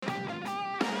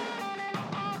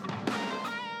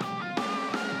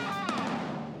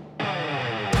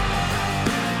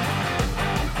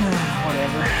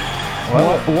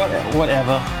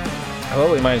Whatever.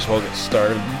 Well, we might as well get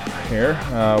started here.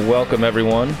 Welcome,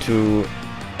 everyone, to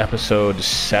episode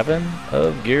 7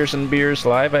 of Gears and Beers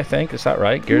Live, I think. Is that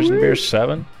right? Gears and Beers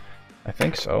 7? I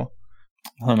think so.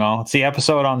 I don't know. It's the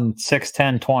episode on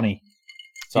 6/10/20.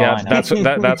 Yeah,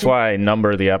 that's why I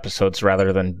number the episodes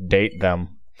rather than date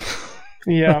them.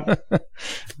 Yeah.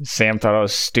 Sam thought I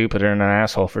was stupid and an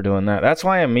asshole for doing that. That's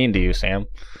why I'm mean to you, Sam.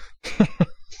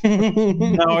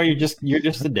 No, you're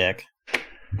just a dick.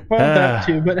 Well, that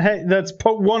too, but hey, that's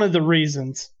one of the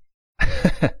reasons.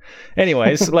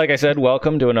 Anyways, like I said,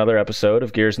 welcome to another episode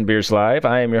of Gears and Beers Live.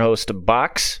 I am your host,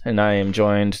 Box, and I am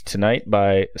joined tonight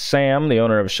by Sam, the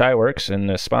owner of Shyworks and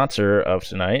the sponsor of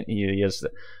tonight. He is the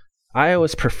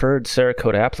Iowa's preferred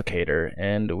Cerakote applicator,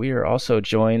 and we are also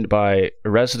joined by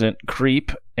resident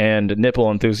creep and nipple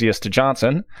enthusiast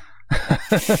Johnson.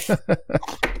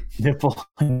 Nipple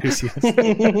enthusiast. I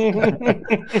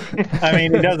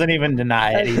mean, he doesn't even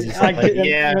deny it. He's just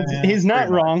he's not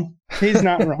wrong. He's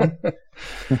not wrong.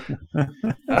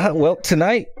 Well,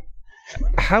 tonight,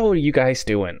 how are you guys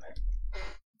doing?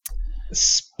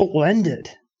 Splendid.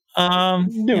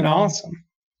 Doing awesome.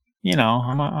 You know,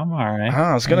 I'm all right.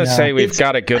 I was gonna say we've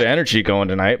got a good energy going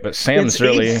tonight, but Sam's it's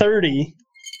really 8:30,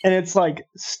 and it's like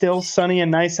still sunny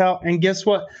and nice out. And guess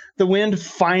what? The wind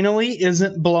finally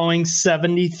isn't blowing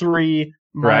 73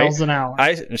 miles an hour.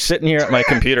 I'm sitting here at my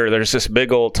computer. There's this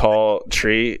big old tall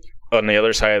tree on the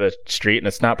other side of the street, and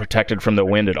it's not protected from the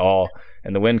wind at all.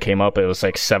 And the wind came up, it was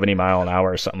like 70 mile an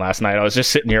hour or something last night. I was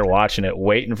just sitting here watching it,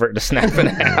 waiting for it to snap in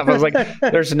half. I was like,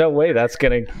 there's no way that's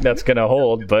gonna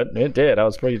hold, but it did. I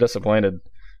was pretty disappointed.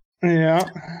 Yeah.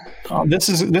 Oh, this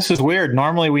is weird.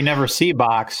 Normally we never see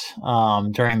Box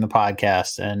during the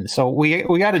podcast, and so we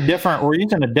got we're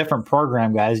using a different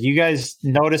program, guys. You guys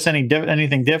notice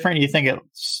anything different? You think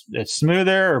it's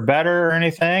smoother or better or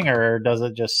anything, or does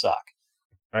it just suck?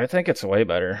 I think it's way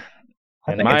better.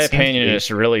 In my opinion,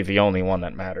 it's really the only one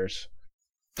that matters.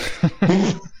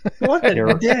 What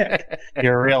a dick!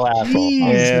 You're a real asshole.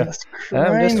 Jesus Christ.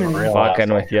 I'm just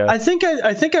fucking with you. I think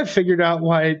I figured out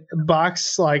why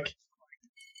Box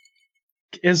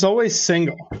is always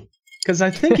single, because I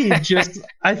think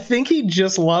he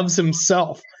just loves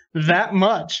himself that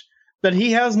much that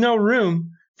he has no room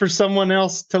for someone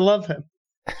else to love him.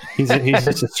 He's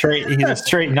just a straight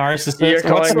narcissist. You're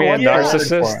calling me a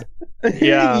narcissist?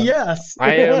 Yeah. Yes.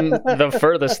 I am the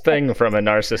furthest thing from a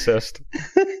narcissist.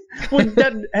 Well,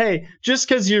 hey, just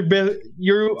because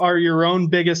you are your own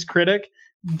biggest critic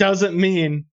doesn't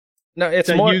mean that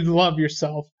you love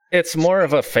yourself. It's more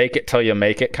of a fake it till you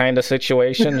make it kind of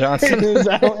situation, Johnson. Is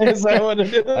that what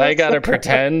it is? I gotta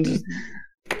pretend.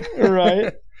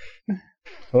 Right.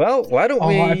 Well, why don't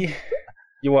we...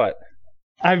 You what?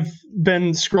 I've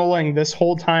been scrolling this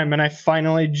whole time, and I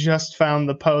finally just found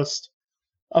the post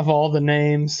of all the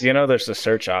names. You know there's a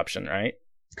search option, right?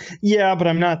 Yeah, but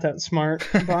I'm not that smart,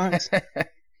 Box.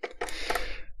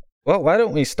 Well, why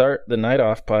don't we start the night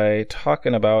off by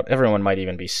talking about, everyone might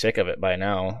even be sick of it by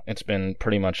now, it's been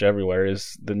pretty much everywhere,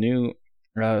 is the new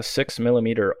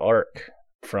 6mm arc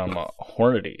from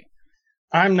Hornady.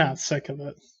 I'm not sick of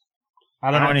it. I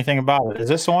don't know anything about it. Is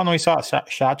this the one we saw at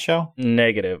SHOT Show?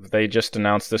 Negative. They just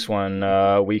announced this one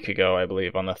a week ago, I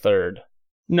believe, on the 3rd.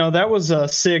 No, that was a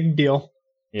SIG deal.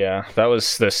 Yeah, that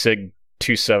was the SIG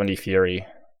 270 Fury,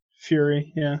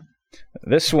 yeah.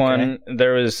 This one,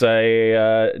 there was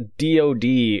a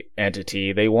DoD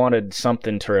entity. They wanted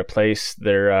something to replace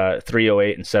their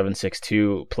 308 and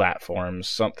 7.62 platforms,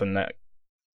 something that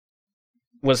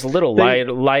was a little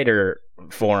lighter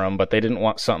for them, but they didn't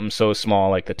want something so small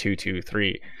like the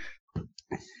 223.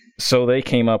 So they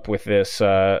came up with this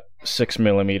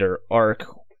 6mm arc,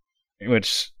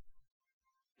 which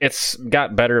it's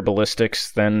got better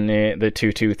ballistics than the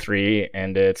 223,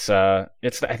 and it's I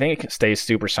think it stays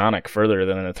supersonic further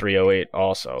than the 308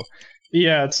 also.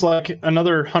 Yeah, it's like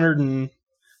another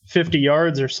 150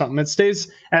 yards or something. It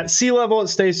stays at sea level. It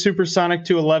stays supersonic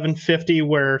to 1150,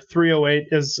 where 308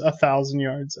 is 1,000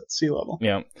 yards at sea level.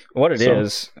 Yeah, what it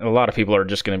is, a lot of people are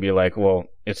just going to be like, well,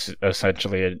 it's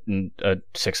essentially a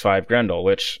 6.5 Grendel,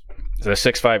 which the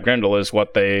 6.5 Grendel is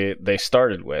what they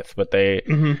started with, but they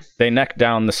necked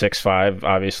down the 6.5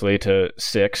 obviously to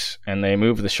 6, and they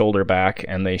moved the shoulder back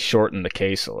and they shortened the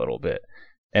case a little bit,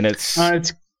 and it's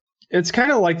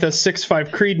kind of like the 6.5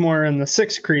 Creedmoor and the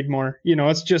 6 Creedmoor. You know,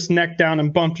 it's just neck down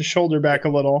and bumped the shoulder back a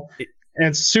little. And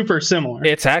it's super similar.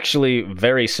 It's actually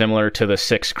very similar to the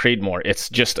 6 Creedmoor. It's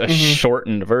just a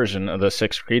shortened version of the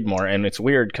 6 Creedmoor, and it's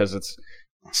weird because it's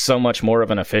so much more of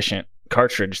an efficient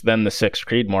cartridge than the 6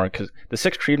 Creedmoor, because the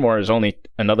 6 Creedmoor is only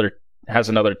another has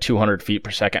another 200 feet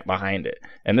per second behind it.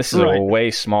 And this is a way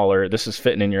smaller. This is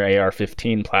fitting in your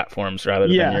AR-15 platforms rather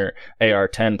than your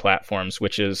AR-10 platforms,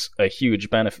 which is a huge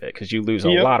benefit because you lose a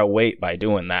lot of weight by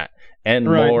doing that. And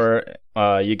more,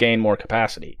 you gain more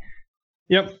capacity.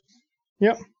 Yep.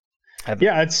 Yeah,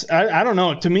 I don't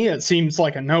know. To me, it seems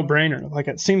like a no-brainer. Like,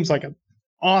 it seems like an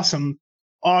awesome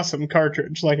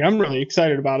cartridge. Like, I'm really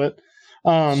excited about it.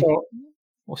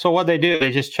 So what they do,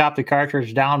 they just chop the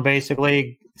cartridge down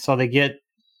basically, so they get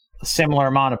a similar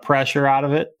amount of pressure out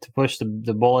of it to push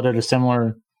the bullet at a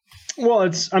similar. Well,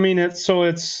 it's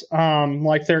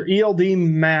like their ELD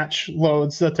match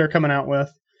loads that they're coming out with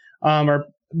are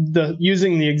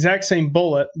using the exact same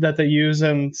bullet that they use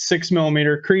in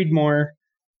 6mm Creedmoor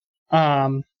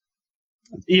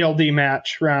ELD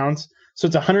match rounds. So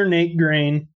it's 108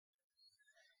 grain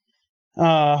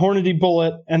Hornady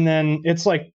bullet, and then it's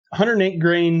like 108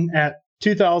 grain at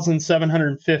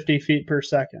 2,750 feet per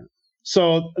second.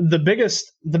 So the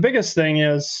biggest thing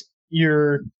is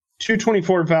your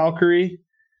 224 Valkyrie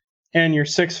and your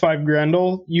 6.5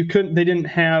 Grendel. They didn't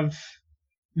have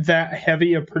that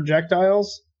heavy of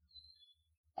projectiles.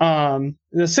 The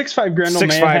 6.5 Grendel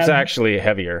 6.5 is actually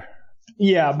heavier.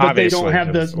 Yeah, but obviously,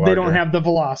 they don't have the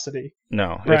velocity.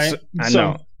 No, right? I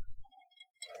know.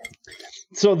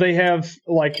 So they have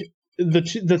like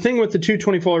the thing with the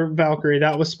 224 Valkyrie,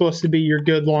 that was supposed to be your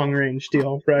good long range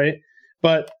deal, right?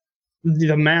 But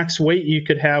the max weight you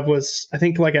could have was, I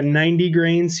think, like a 90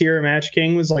 grain Sierra Match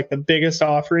King was like the biggest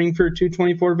offering for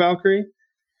 224 Valkyrie.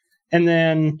 And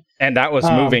that was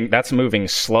moving. That's moving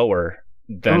slower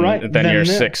than your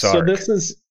 6 arc.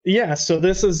 So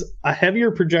this is a heavier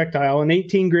projectile, an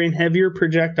 18 grain heavier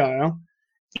projectile,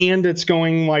 and it's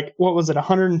going like, what was it,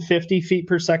 150 feet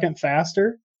per second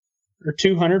faster, or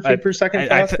 200 feet per second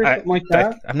faster, something like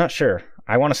that. I'm not sure.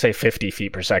 I want to say 50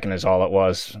 feet per second is all it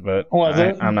was, but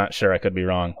I'm not sure. I could be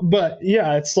wrong. But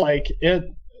yeah, it's like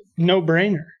no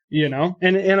brainer,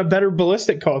 and a better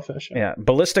ballistic coefficient. Yeah,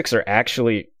 ballistics are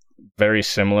actually very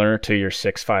similar to your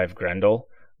 6.5 Grendel,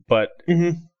 but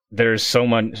there's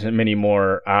many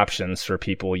more options for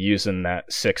people using that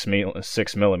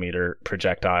 6mm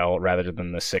projectile rather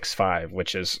than the 6.5,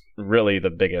 which is really the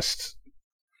biggest.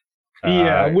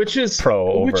 Which is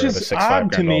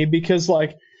odd to me, because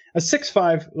like a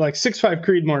 6.5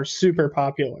 Creedmoor is super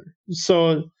popular.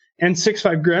 So, and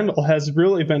 6.5 Grendel has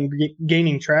really been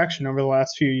gaining traction over the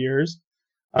last few years.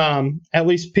 At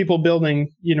least people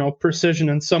building, precision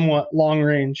and somewhat long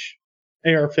range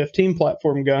AR-15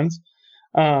 platform guns.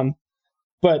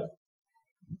 But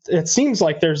it seems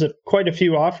like there's quite a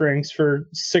few offerings for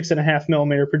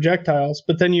 6.5mm projectiles.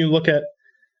 But then you look at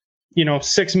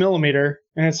 6mm,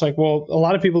 and it's like, well, a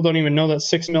lot of people don't even know that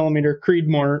 6mm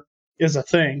Creedmoor is a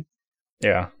thing.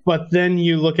 Yeah. But then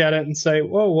you look at it and say,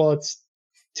 whoa, well, it's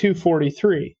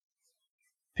 243.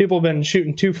 People have been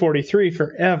shooting 243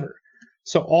 forever.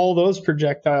 So all those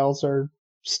projectiles are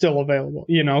still available,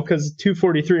 because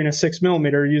 243 and a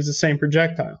 6mm use the same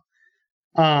projectile.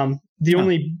 The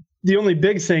only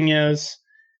big thing is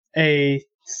a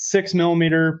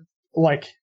 6mm, like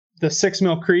the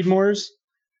 6mm Creedmoors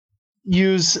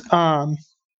use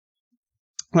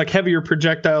like heavier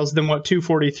projectiles than what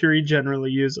 243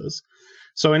 generally uses.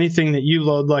 So anything that you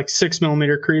load like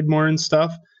 6mm Creedmoor and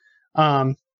stuff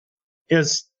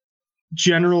is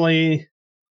generally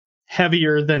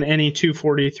heavier than any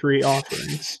 243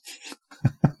 offerings.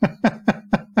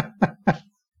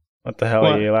 What the hell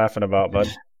are you laughing about, bud?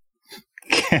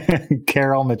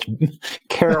 Carol McBitch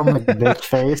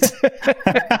face.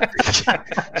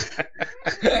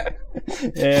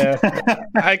 Yeah,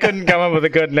 I couldn't come up with a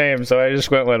good name, so I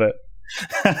just went with it.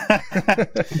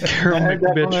 Carol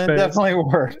McBitch face definitely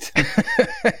worked.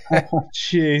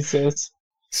 Jesus.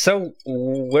 So,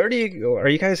 are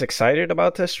you guys excited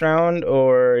about this round,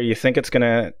 or you think it's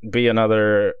gonna be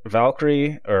another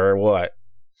Valkyrie, or what?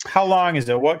 How long is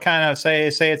it? What kind of say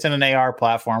it's in an AR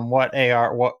platform? What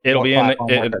AR? What it'll what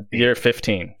be in year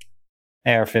 15.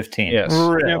 AR-15. Yes.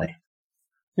 Really?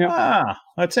 Yeah.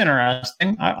 That's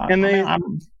interesting.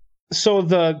 So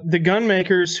the gun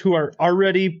makers who are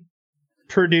already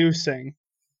producing,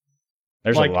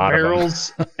 there's like a lot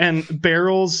barrels of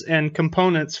barrels and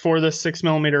components for the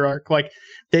 6mm arc, like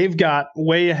they've got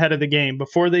way ahead of the game.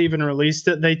 Before they even released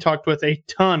it, they talked with a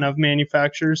ton of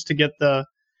manufacturers to get the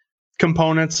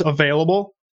components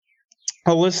available.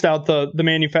 I'll list out the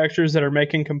manufacturers that are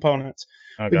making components.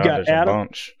 We've got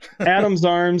Adams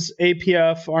Arms,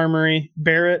 APF Armory,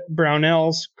 Barrett,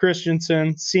 Brownells,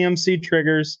 Christensen, CMC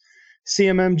Triggers,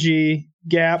 CMMG,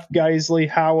 Gap, Geisley,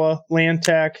 Howa,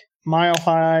 Lantac, Mile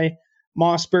High,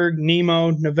 Mossberg,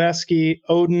 Nemo, Noveski,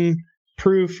 Odin,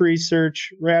 Proof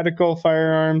Research, Radical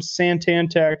Firearms, Santan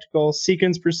Tactical,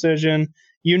 Sequence Precision,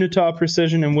 Unitah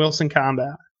Precision, and Wilson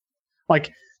Combat.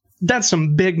 Like, that's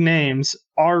some big names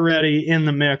already in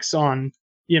the mix on,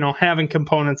 having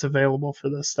components available for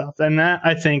this stuff. And that,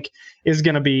 I think, is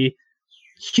going to be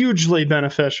hugely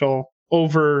beneficial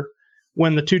over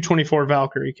when the 224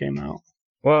 Valkyrie came out.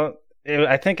 Well,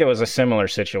 I think it was a similar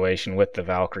situation with the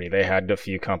Valkyrie. They had a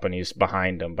few companies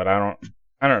behind them, but I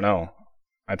don't know.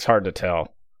 It's hard to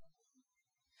tell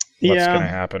what's going to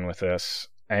happen with this.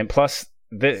 And plus,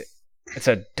 it's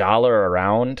 $1 a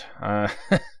round.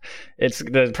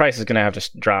 The price is going to have to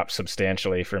drop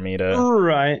substantially for me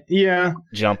to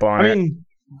jump on it. I mean,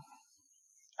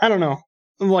 I don't know.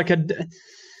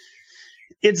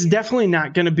 It's definitely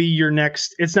not going to be your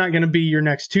next. It's not going to be your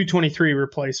next 223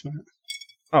 replacement.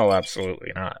 Oh,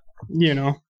 absolutely not.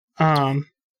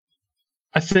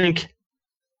 I think.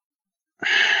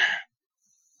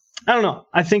 I don't know.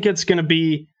 I think it's going to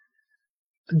be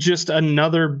just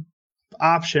another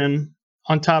option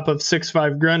on top of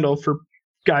 6.5 Grendel for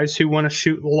guys who want to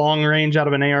shoot long range out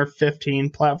of an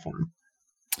AR-15 platform.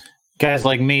 Guys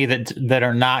like me that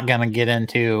are not going to get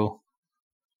into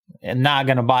and not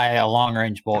going to buy a long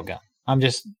range bolt gun. I'm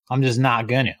just not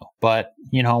going to. But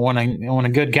when a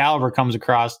good caliber comes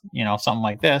across, something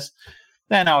like this,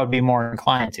 then I would be more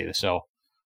inclined to. So,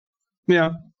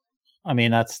 yeah. I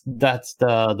mean, that's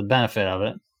the benefit of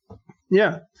it.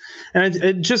 Yeah. And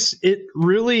it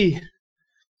really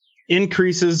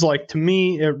increases, to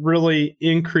me, it really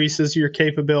increases your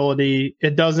capability.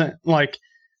 It doesn't,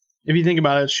 if you think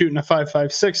about it, shooting a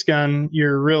 5.56 gun,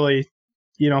 you're really,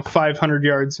 500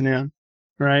 yards and in,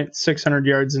 right? 600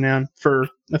 yards and in for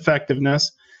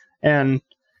effectiveness. And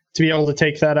to be able to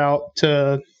take that out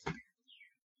to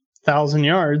 1,000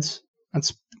 yards,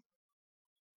 that's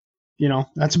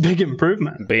a big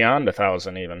improvement. Beyond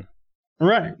 1,000 even.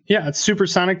 Right. Yeah, it's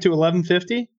supersonic to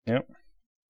 1150. Yep.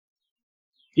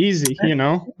 Easy,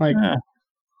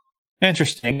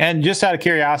 Interesting. And just out of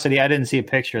curiosity, I didn't see a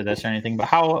picture of this or anything, but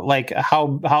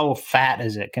how fat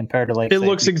is it compared to It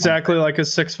looks exactly like a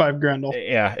 6.5 Grendel.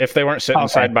 Yeah, if they weren't sitting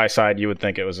side by side, you would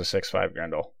think it was a 6.5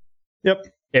 Grendel. Yep.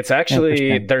 It's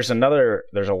actually there's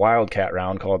a Wildcat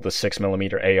round called the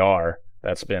 6mm AR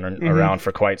that's been around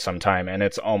for quite some time, and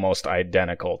it's almost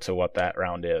identical to what that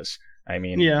round is. I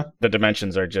mean, the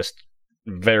dimensions are just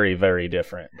very, very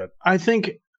different. But I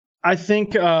think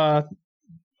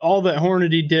all that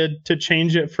Hornady did to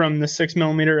change it from the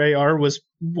 6mm AR was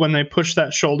when they pushed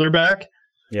that shoulder back.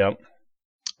 Yep.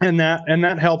 And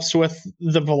that helps with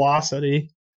the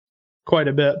velocity quite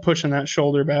a bit, pushing that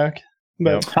shoulder back.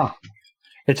 But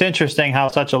it's interesting how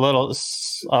such a little,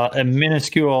 a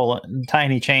minuscule,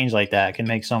 tiny change like that can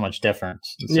make so much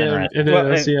difference. It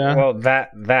is. Well,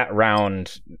 that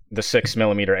round, the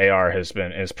 6mm AR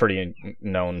is pretty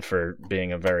known for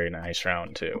being a very nice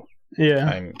round too.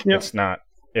 Yeah.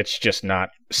 It's just not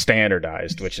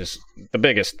standardized, which is the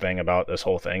biggest thing about this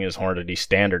whole thing is Hornady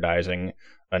standardizing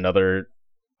another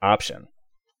option.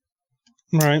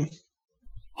 Right.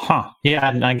 Huh.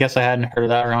 Yeah, I guess I hadn't heard of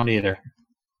that round either.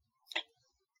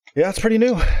 Yeah, it's pretty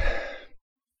new.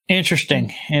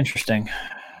 Interesting.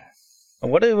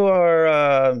 What do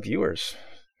our viewers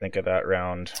think of that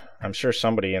round? I'm sure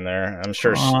somebody in there. I'm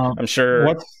sure.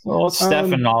 What's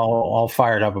Stefan all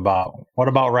fired up about? What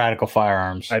about Radical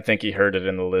Firearms? I think he heard it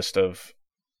in the list of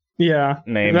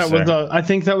names. I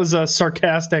think that was a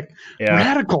sarcastic.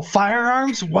 Radical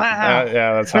Firearms. Wow.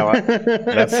 That's how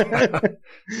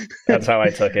I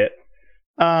took it.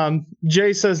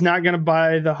 Jay says not going to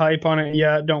buy the hype on it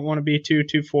yet. Don't want to be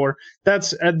 224.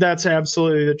 That's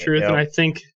absolutely the truth, and I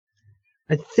think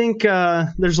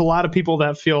there's a lot of people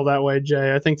that feel that way,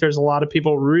 Jay. I think there's a lot of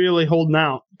people really holding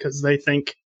out because they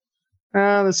think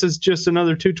this is just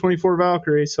another 224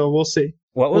 Valkyrie. So we'll see.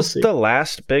 What was the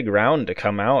last big round to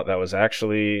come out that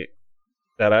actually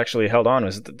held on?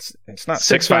 It's not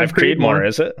 6.5 Creedmoor,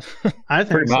 is it? I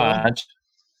think pretty much.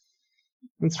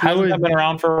 Hasn't that been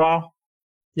around for a while?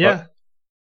 Yeah. But,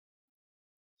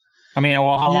 I mean,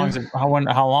 well, how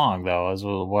long though is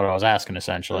what I was asking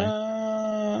essentially.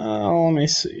 Let me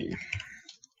see.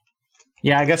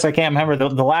 Yeah, I guess I can't remember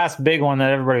the last big one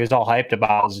that everybody was all hyped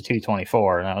about was the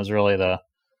 224, and that was really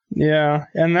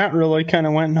and that really kind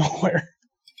of went nowhere.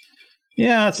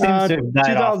 Yeah, it seems to have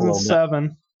died off a little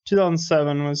bit.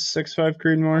 2007 was 6.5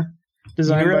 Creedmoor,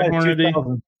 designed by Hornady.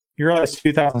 You realize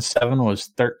 2007 was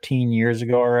 13 years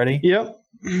ago already? Yep.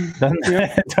 You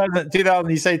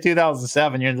say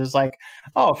 2007, you're just like,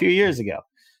 a few years ago.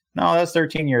 No, that's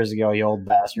 13 years ago, you old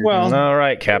bastard. Well, all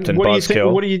right, Captain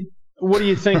Buzzkill. What do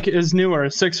you think is newer,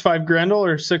 6.5 Grendel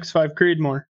or 6.5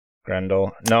 Creedmoor?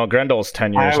 Grendel. No, Grendel's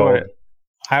 10 years old.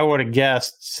 I would have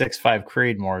guessed 6.5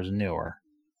 Creedmoor is newer.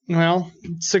 Well,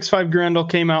 6.5 Grendel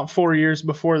came out 4 years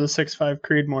before the 6.5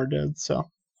 Creedmoor did. So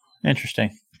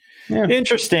interesting. Yeah.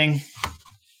 Interesting.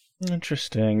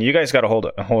 You guys got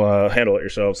to handle it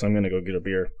yourselves. So I'm going to go get a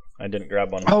beer. I didn't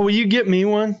grab one. Oh, will you get me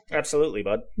one? Absolutely,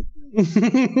 bud.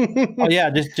 Oh yeah,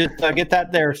 just get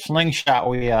that there slingshot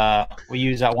we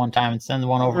used that one time and send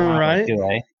one over. Right. Too,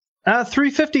 eh?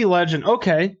 350 Legend.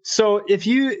 Okay, so if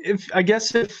you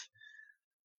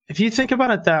think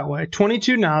about it that way,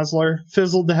 22 Nosler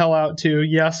fizzled the hell out too.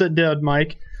 Yes, it did,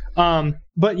 Mike.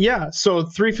 But yeah, so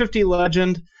 350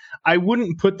 Legend, I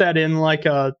wouldn't put that in like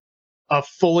a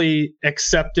fully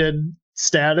accepted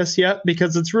status yet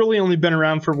because it's really only been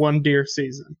around for one deer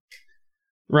season,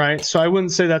 right? So I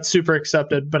wouldn't say that's super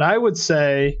accepted, but I would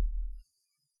say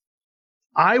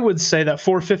that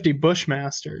 450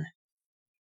 Bushmaster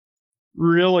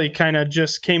really kind of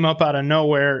just came up out of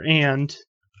nowhere and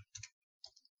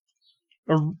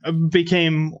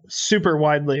became super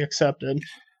widely accepted.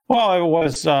 Well, it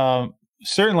was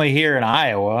certainly here in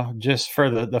Iowa, just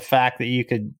for the fact that you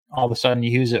could all of a sudden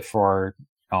use it for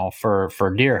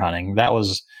deer hunting. That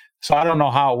was so. I don't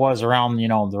know how it was around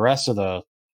the rest of the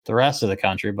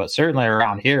country, but certainly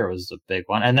around here it was a big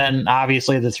one. And then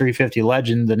obviously the 350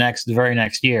 Legend the very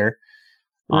next year,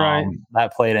 right?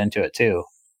 That played into it too.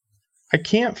 I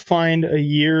can't find a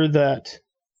year that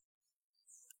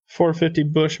 450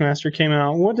 Bushmaster came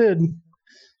out. What did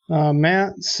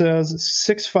Matt says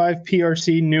 6.5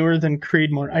 PRC newer than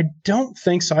Creedmoor? I don't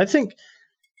think so. I think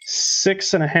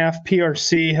 6.5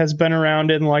 PRC has been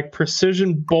around in like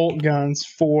precision bolt guns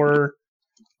for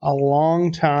a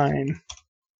long time.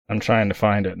 I'm trying to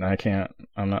find it and I can't.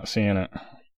 I'm not seeing it.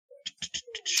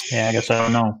 Yeah, I guess I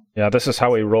don't know. Yeah, this is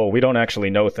how we roll. We don't actually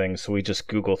know things, so we just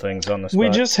Google things on the spot. We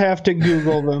just have to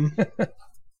Google them.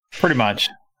 Pretty much.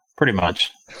 But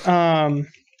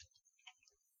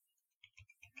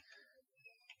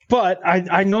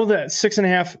I know that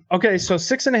 6.5. Okay, so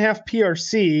 6.5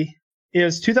 PRC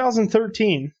is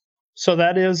 2013, so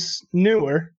that is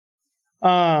newer.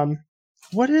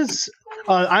 What is?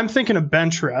 I'm thinking of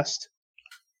bench rest,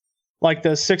 like the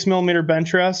 6mm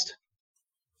bench rest.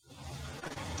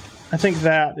 I think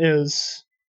that is.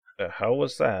 The hell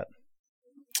was that?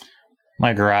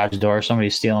 My garage door.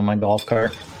 Somebody's stealing my golf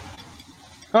cart.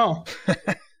 Oh.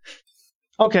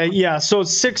 Okay, yeah. So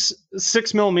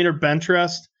 6mm bench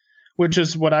rest, which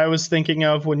is what I was thinking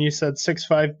of when you said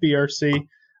 6.5 BRC.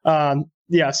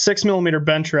 Yeah, 6mm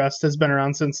bench rest has been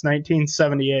around since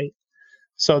 1978.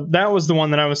 So that was the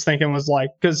one that I was thinking was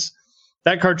like, because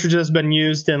that cartridge has been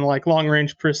used in like long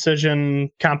range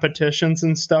precision competitions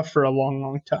and stuff for a long,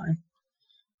 long time.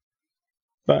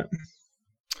 But.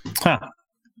 Huh.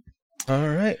 All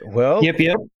right. Well.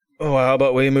 Yep. Well, how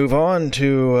about we move on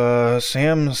to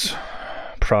Sam's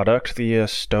product, the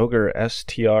Stoeger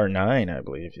STR9, I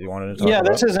believe you wanted to talk about.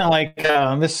 This isn't like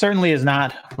this certainly is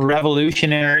not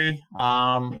revolutionary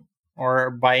or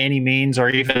by any means or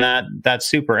even that's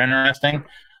super interesting.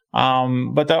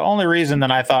 But the only reason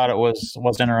that I thought it was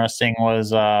interesting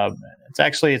was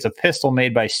it's a pistol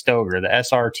made by Stoeger,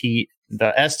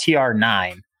 the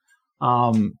STR9.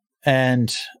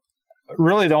 And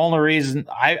really the only reason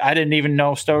I didn't even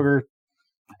know Stoeger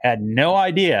had no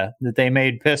idea that they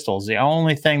made pistols. The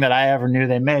only thing that I ever knew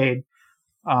they made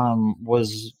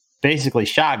was basically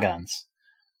shotguns.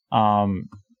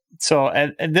 So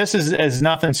and this is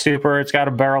nothing super. It's got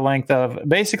a barrel length of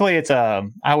basically it's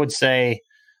I would say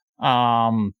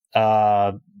a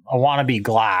wannabe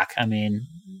Glock. I mean,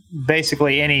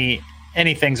 basically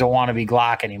anything's a wannabe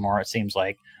Glock anymore. It seems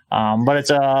like, but it's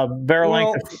a barrel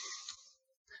length.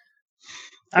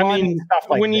 I mean,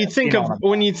 like when you think of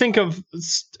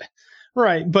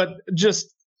right, but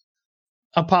just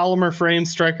a polymer frame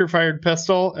striker fired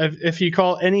pistol. If you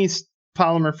call any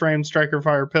polymer frame striker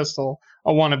fired pistol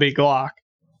a wannabe Glock,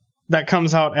 that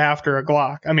comes out after a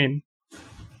Glock. I mean,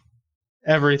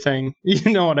 everything.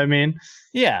 You know what I mean?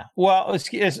 Yeah. Well,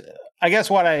 it's I guess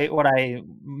what I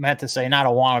meant to say, not a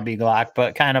wannabe Glock,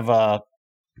 but kind of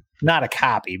not a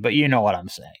copy, but you know what I'm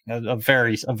saying. A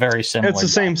very similar. It's the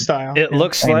same style. It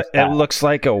looks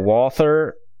like a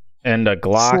Walther and a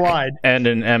Glock slide and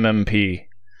an MMP.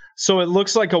 So it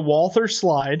looks like a Walther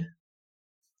slide.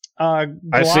 I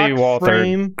see Walther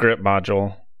frame. Grip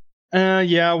module.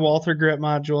 Yeah, Walther grip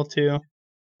module too.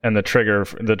 And the trigger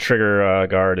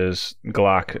guard is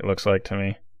Glock. It looks like to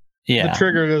me. Yeah, the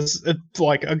trigger is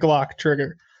like a Glock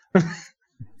trigger.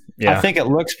 Yeah. I think it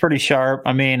looks pretty sharp.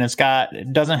 I mean, it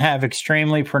doesn't have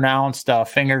extremely pronounced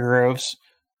finger grooves.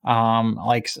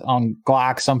 Like on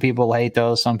Glock, some people hate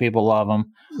those, some people love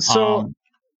them. So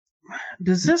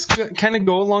does this kind of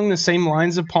go along the same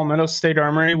lines of Palmetto State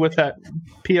Armory with that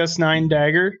PS9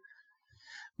 dagger?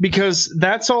 Because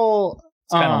that's all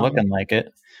It's kind of looking like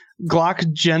it.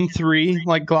 Glock Gen 3,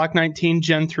 like Glock 19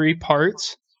 Gen 3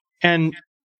 parts. And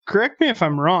correct me if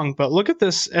I'm wrong, but look at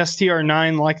this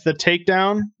STR9, like the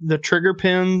takedown, the trigger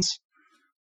pins.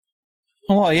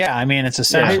 Well, yeah, I mean, it's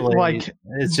essentially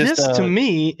it's just this to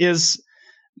me is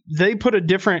they put a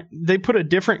different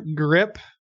grip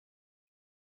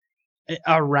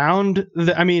around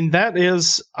I mean, that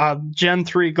is a Gen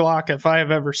 3 Glock if I have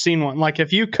ever seen one. Like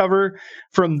if you cover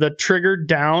from the trigger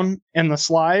down and the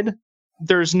slide,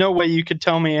 there's no way you could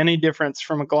tell me any difference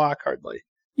from a Glock hardly.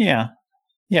 Yeah.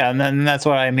 Yeah, and then that's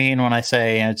what I mean when I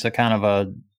say it's a kind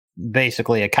of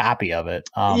basically a copy of it.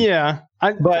 But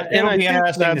it'll be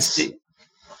interesting to see.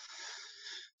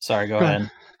 Sorry, go ahead.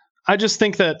 I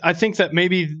think that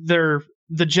maybe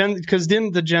because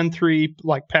didn't the Gen 3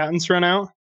 like patents run out?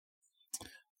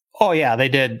 Oh yeah, they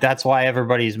did. That's why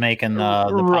everybody's making the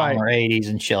Palmer 80s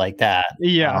and shit like that.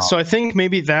 Yeah, so I think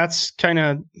maybe that's kind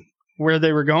of where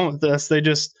they were going with this. They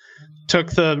just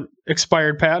took the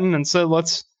expired patent and said,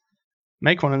 let's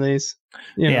make one of these.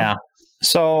 You know?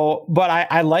 So, but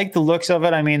I like the looks of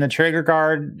it. I mean, the trigger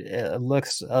guard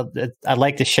looks, I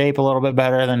like the shape a little bit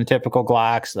better than typical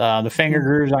Glocks. The finger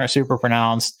grooves aren't super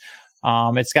pronounced.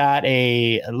 It's got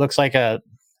it looks like if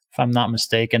I'm not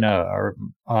mistaken, a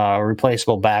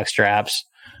replaceable back straps.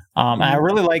 I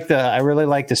really like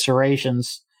the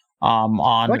serrations.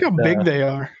 On like how big they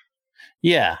are.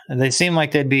 Yeah, they seem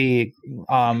like they'd be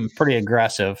pretty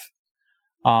aggressive.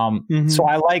 So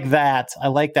I like that. I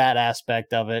like that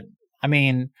aspect of it. I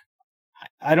mean,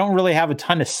 I don't really have a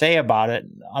ton to say about it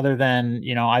other than,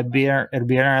 it'd be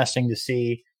interesting to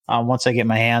see once I get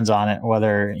my hands on it,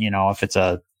 whether, if it's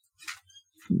if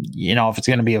it's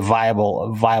going to be a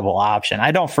viable option.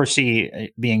 I don't foresee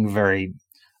it being a very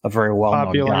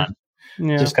well-known gun.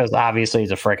 Yeah. Just because obviously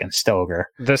it's a freaking Stoeger.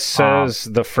 This says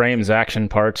the frame's action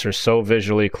parts are so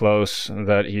visually close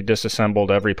that he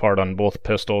disassembled every part on both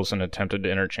pistols and attempted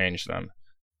to interchange them.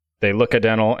 They look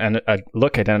identical,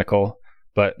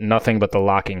 but nothing but the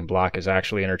locking block is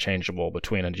actually interchangeable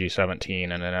between a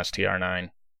G17 and an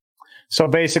STR9. So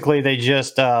basically, they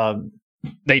just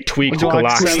they tweaked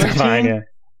Glock's design.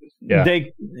 Yeah.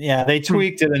 They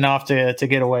tweaked it enough to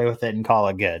get away with it and call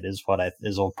it good is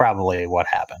probably what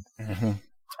happened.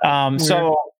 Mm-hmm.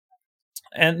 So,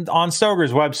 and on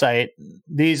Stoeger's website,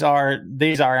 these are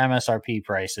MSRP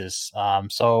prices.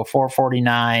 So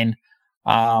 $449,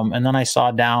 and then I saw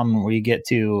down where you get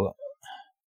to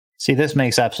see. This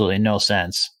makes absolutely no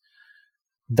sense.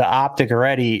 The Optic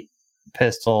Ready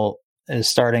pistol is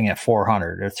starting at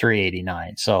 $400 or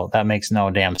 $389. So that makes no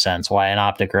damn sense. Why an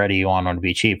Optic Ready you want them to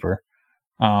be cheaper?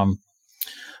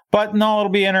 But no, it'll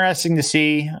be interesting to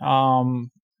see.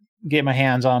 Get my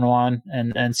hands on one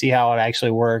and see how it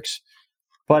actually works.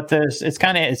 But it's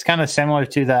kind of similar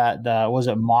to that. Was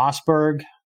it Mossberg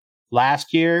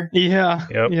last year? Yeah,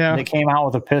 yep. Yeah. They came out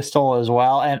with a pistol as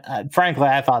well, and frankly,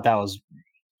 I thought that was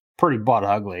pretty butt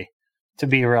ugly, to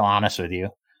be real honest with you.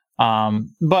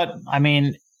 But I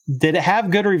mean, did it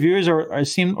have good reviews, or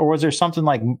was there something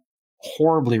like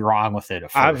horribly wrong with it?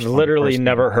 I've literally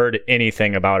never heard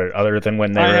anything about it other than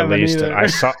when they released it.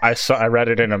 I read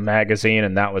it in a magazine,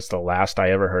 and that was the last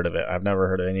I ever heard of it. I've never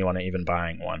heard of anyone even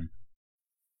buying one.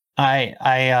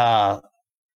 I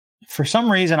for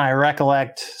some reason I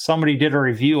recollect somebody did a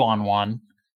review on one,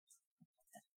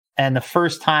 and the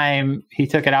first time he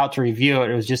took it out to review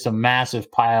it, it was just a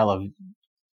massive pile of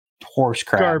horse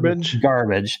crap,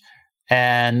 garbage.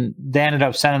 And they ended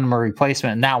up sending them a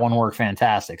replacement, and that one worked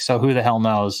fantastic. So who the hell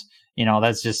knows?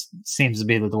 That's just seems to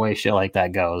be the way shit like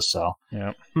that goes. So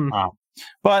yeah.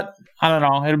 But I don't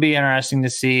know. It'll be interesting to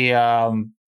see. There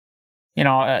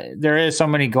is so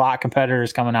many Glock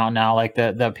competitors coming out now, like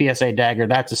the PSA Dagger.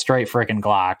 That's a straight freaking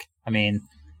Glock. I mean,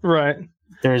 right.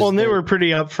 And they were pretty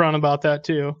upfront about that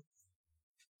too.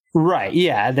 Right.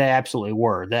 Yeah, they absolutely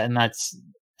were. And I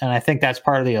think that's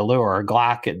part of the allure.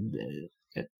 Glock.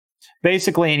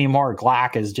 Basically anymore,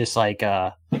 Glock is just like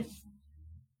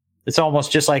it's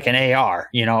almost just like an AR.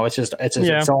 It's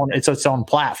its own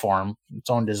platform,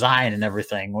 its own design and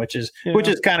everything, which is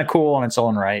kind of cool in its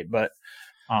own right. But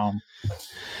so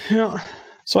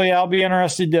yeah, I'll be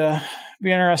interested to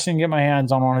get my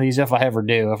hands on one of these if I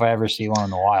ever see one in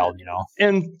the wild.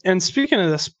 And speaking of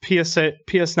this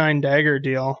PS9 Dagger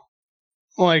deal,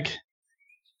 like,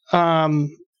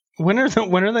 when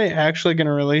are they actually going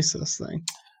to release this thing?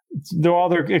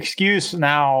 Their excuse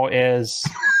now is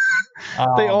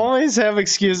they always have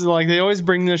excuses. Like they always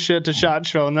bring this shit to SHOT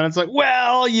Show, and then it's like,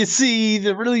 well, you see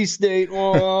the release date.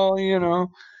 Well,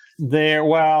 The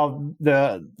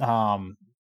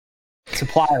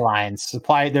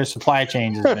their supply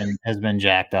chain has been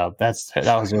jacked up. That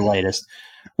was their latest.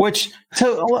 Which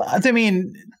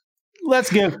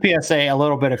let's give PSA a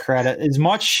little bit of credit. As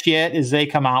much shit as they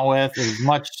come out with, as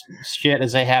much shit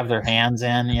as they have their hands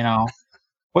in,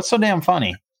 what's so damn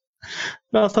funny?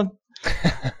 Nothing.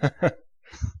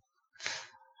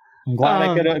 I'm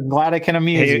glad I can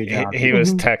amuse you, John. He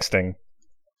was texting.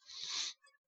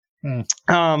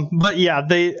 But yeah,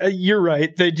 you're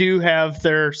right. They do have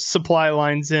their supply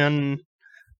lines in.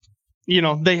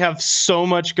 They have so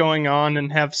much going on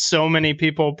and have so many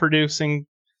people producing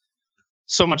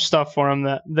so much stuff for them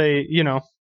that they,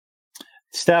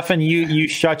 Stefan, you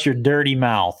shut your dirty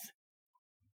mouth.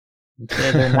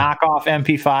 Their knockoff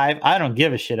MP5. I don't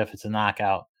give a shit if it's a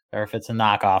knockout or if it's a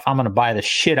knockoff. I'm going to buy the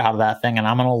shit out of that thing and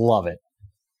I'm going to love it.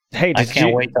 Hey, I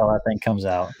can't wait till that thing comes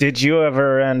out. Did you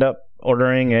ever end up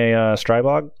ordering a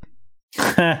Strybog?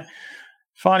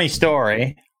 Funny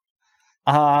story.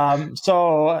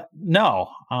 So no,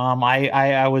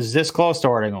 I was this close to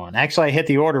ordering one. Actually, I hit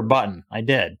the order button. I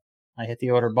did. I hit the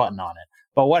order button on it.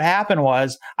 But what happened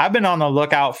was I've been on the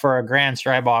lookout for a Grand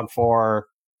Strybog for,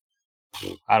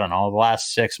 I don't know, the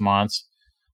last 6 months.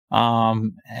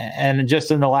 And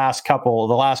just in the last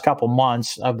couple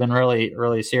months, I've been really,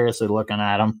 really seriously looking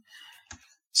at them.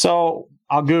 So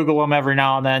I'll Google them every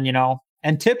now and then,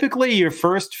 and typically your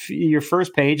first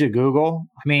page of Google,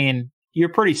 you're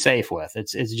pretty safe with.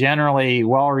 It's generally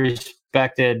well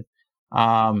respected.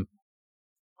 What's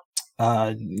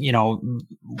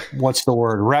the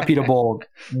word? Reputable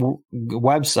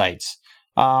websites.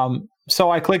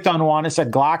 So I clicked on one. It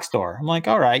said Glock Store. I'm like,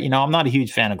 all right, I'm not a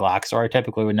huge fan of Glock Store. I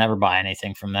typically would never buy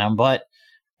anything from them, but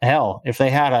hell, if they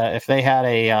had a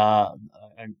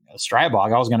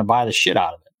Strybog, I was going to buy the shit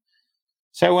out of it.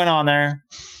 So I went on there,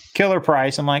 killer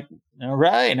price. I'm like, all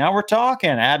right, now we're talking.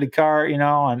 Add to cart,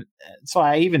 and so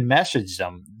I even messaged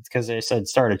them because they said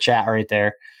start a chat right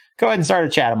there. Go ahead and start a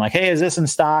chat. I'm like, hey, is this in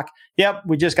stock? Yep,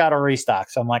 we just got a restock.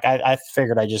 So I'm like, I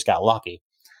figured I just got lucky.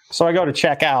 So I go to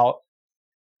check out,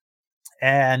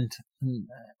 and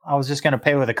I was just going to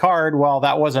pay with a card. Well,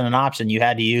 that wasn't an option. You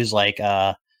had to use like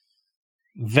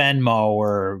Venmo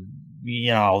or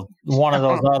one of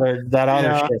those other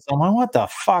shit. So I'm like, what the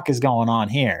fuck is going on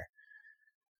here?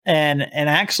 And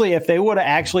actually, if they would have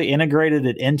actually integrated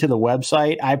it into the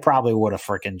website, I probably would have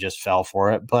freaking just fell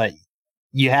for it. But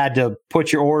you had to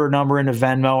put your order number into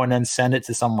Venmo and then send it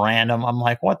to some random. I'm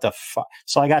like, what the fuck?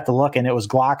 So I got to look, and it was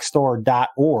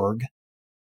glockstore.org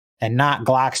and not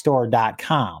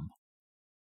glockstore.com.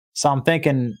 So I'm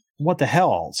thinking, what the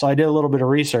hell? So I did a little bit of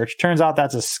research. Turns out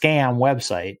that's a scam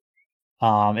website.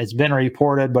 It's been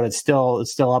reported, but it's still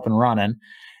up and running.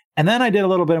 And then I did a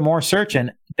little bit more searching.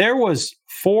 There was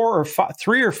 3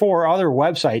 or 4 other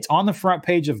websites on the front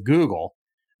page of Google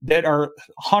that are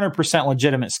 100%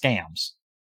 legitimate scams.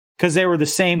 Because they were the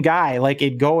same guy. Like,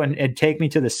 it'd go and it'd take me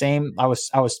to the same. I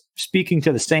was speaking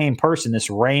to the same person,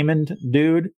 this Raymond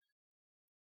dude.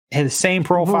 Had the same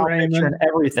profile picture and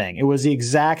everything. It was the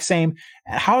exact same.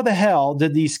 How the hell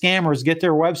did these scammers get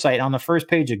their website on the first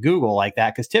page of Google like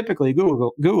that? Because typically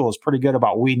Google is pretty good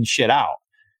about weeding shit out.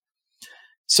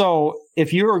 So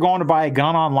if you were going to buy a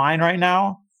gun online right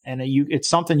now and it's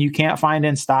something you can't find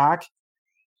in stock,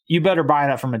 you better buy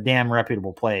that from a damn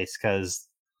reputable place, because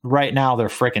right now they're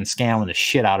freaking scamming the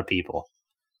shit out of people.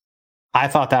 I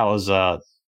thought that was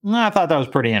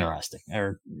pretty interesting,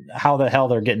 or how the hell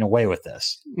they're getting away with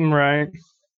this. Right.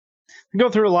 Go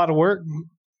through a lot of work,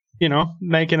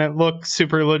 making it look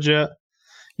super legit.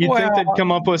 You'd think they'd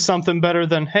come up with something better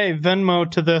than, hey,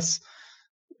 Venmo to this,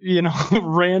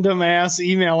 random ass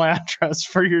email address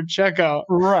for your checkout.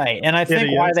 Right. And I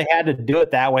think why they had to do it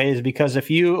that way is because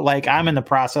if you, I'm in the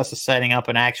process of setting up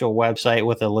an actual website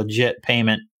with a legit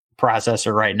payment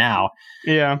processor right now.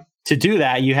 Yeah. To do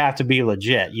that, you have to be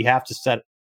legit. You have to set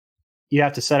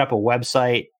up a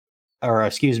website, or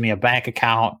a bank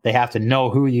account. They have to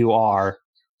know who you are.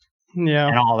 Yeah.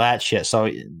 And all that shit. So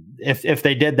if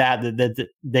they did that,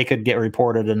 they could get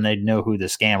reported and they'd know who the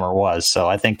scammer was. So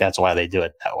I think that's why they do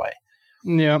it that way.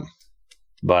 Yeah.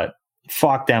 But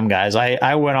fuck them guys.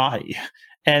 I went on,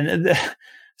 and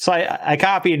so I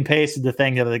copied and pasted the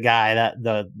thing to the guy that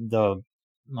the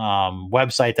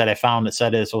website that I found that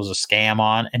said this was a scam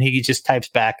on, and he just types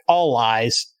back all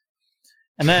lies.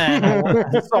 And then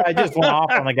so I just went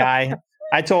off on the guy.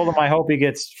 I told him I hope he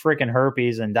gets freaking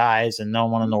herpes and dies, and no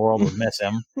one in the world would miss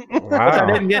him. Wow. I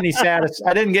didn't get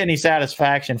any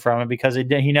satisfaction from it because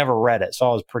he never read it, so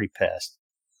I was pretty pissed.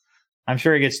 I'm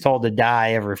sure he gets told to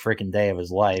die every freaking day of his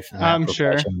life. I'm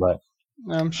sure.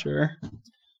 I'm sure.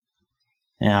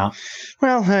 Yeah.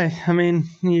 Well, hey, I mean,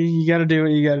 you got to do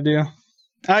what you got to do.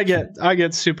 I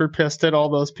get super pissed at all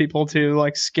those people too,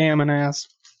 like scamming ass.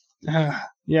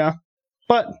 Yeah,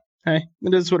 but hey,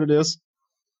 it is what it is.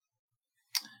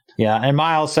 Yeah, and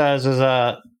Miles says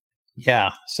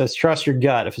says trust your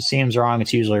gut. If it seems wrong,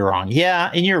 it's usually wrong. Yeah,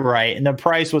 and you're right. And the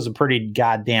price was a pretty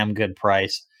goddamn good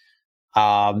price.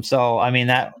 So I mean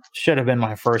that should have been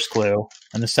my first clue,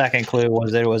 and the second clue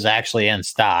was that it was actually in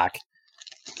stock.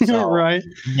 So, right.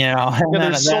 Yeah,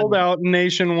 they're sold out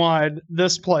nationwide.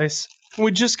 This place,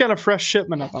 we just got a fresh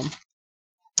shipment of them.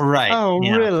 Right. Oh,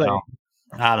 really? So,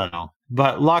 I don't know.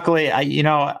 But luckily,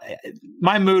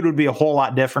 my mood would be a whole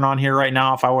lot different on here right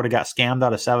now if I would have got scammed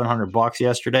out of $700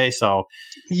 yesterday. So,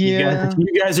 yeah,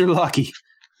 you guys are lucky.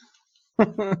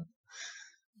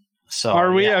 So,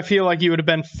 are we? Yeah. I feel like you would have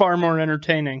been far more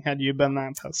entertaining had you been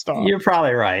that pissed off. You're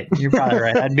probably right.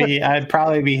 I'd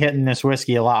probably be hitting this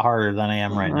whiskey a lot harder than I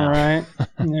am right now. All right.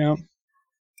 Yeah.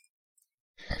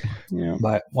 Yeah.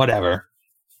 But whatever.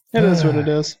 It is what it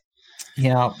is.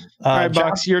 Yeah. All right,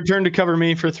 Box, your turn to cover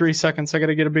me for 3 seconds. I got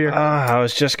to get a beer. I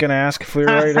was just going to ask if we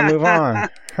were ready to move on.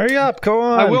 Hurry up. Go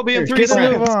on. I will be in 3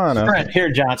 seconds. Move on. Okay.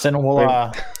 Here, Johnson.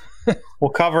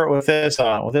 We'll cover it with this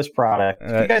product.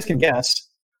 You guys can guess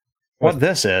what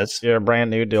this is. Your brand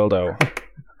new dildo.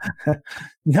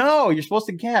 No, you're supposed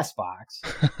to guess, Box.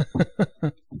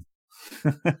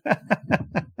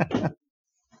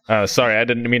 Sorry, I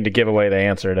didn't mean to give away the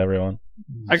answer to everyone.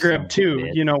 I grabbed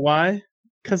 2. You know why?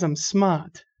 Because I'm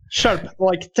smart. Sharp,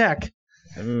 like tech.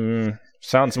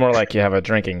 Sounds more like you have a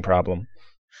drinking problem.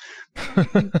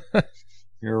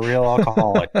 You're a real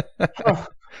alcoholic. Oh,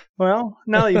 well,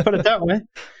 now that you put it that way.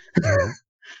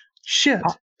 Shit.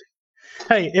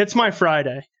 Hey, it's my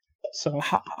Friday. So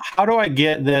how do I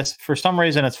get this? For some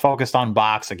reason, it's focused on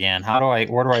Box again.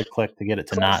 Where do I click to get it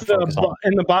to not focus on?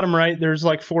 In the bottom right, there's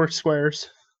like 4 squares.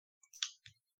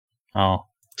 Oh.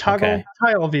 Toggle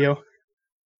tile view.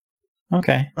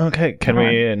 Okay. Okay. Can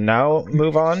we now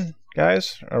move on,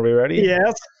 guys? Are we ready?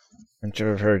 Yes.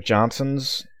 For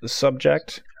Johnson's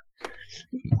subject?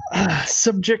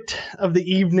 Subject of the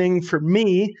evening for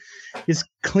me is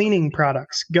cleaning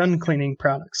products, gun cleaning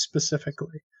products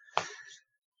specifically.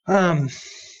 I'll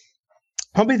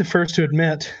be the first to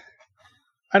admit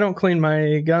I don't clean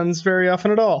my guns very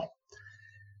often at all.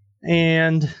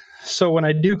 And so when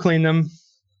I do clean them,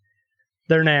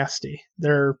 they're nasty.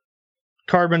 They're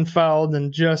carbon fouled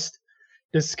and just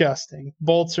disgusting.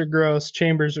 Bolts are gross,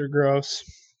 chambers are gross.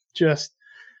 Just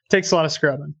takes a lot of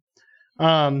scrubbing.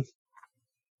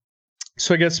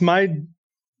 So I guess my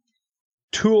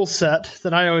tool set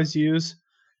that I always use,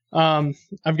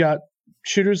 I've got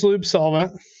Shooter's Lube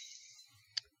solvent.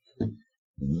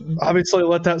 Obviously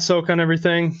let that soak on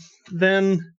everything.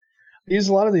 Then I use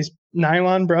a lot of these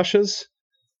nylon brushes.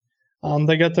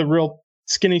 They got the real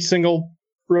skinny single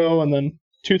row and then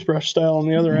toothbrush style on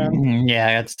the other end.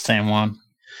 Yeah, that's the same one.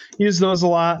 Use those a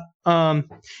lot. And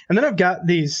then I've got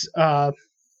these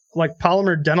like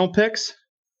polymer dental picks.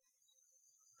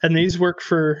 And these work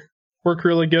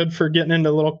really good for getting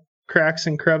into little cracks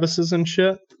and crevices and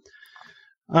shit.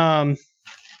 Then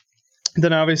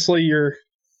obviously your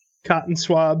cotton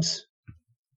swabs.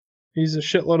 Use a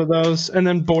shitload of those. And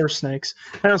then bore snakes.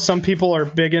 I know some people are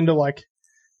big into like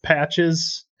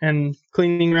patches and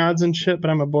cleaning rods and shit,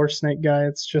 but I'm a bore snake guy.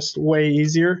 It's just way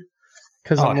easier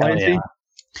because I'm lazy. Yeah.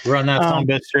 Run that some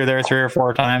bitch through there 3 or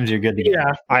 4 times, you're good to go.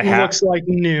 Yeah, it looks like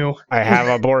new. I have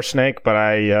a bore snake, but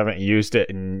I haven't used it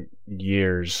in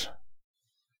years.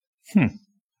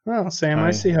 Well, Sam,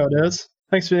 I see how it is.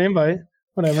 Thanks for the invite.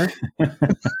 Whatever.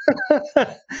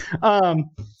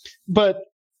 But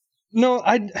no,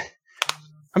 I'm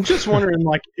just wondering,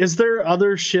 like, is there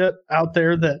other shit out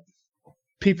there that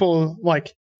people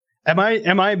like? Am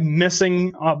I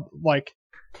missing? Like,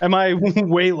 am I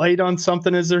way late on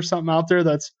something? Is there something out there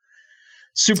that's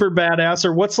super badass,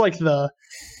 or what's like the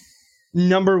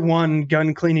number one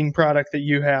gun cleaning product that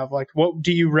you have? Like, what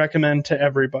do you recommend to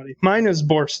everybody? Mine is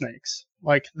bore snakes.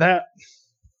 Like, that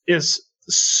is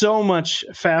so much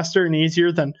faster and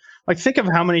easier than, like, think of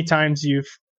how many times you've,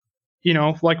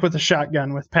 like with a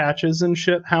shotgun with patches and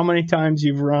shit, how many times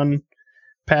you've run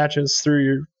patches through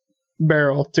your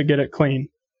barrel to get it clean.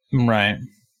 Right.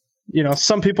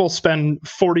 Some people spend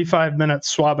 45 minutes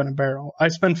swabbing a barrel. I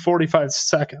spend 45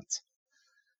 seconds.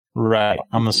 Right.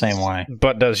 I'm the same way.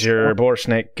 But does your bore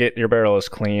snake get your barrel as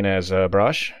clean as a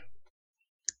brush?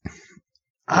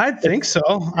 I think so.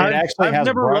 It actually has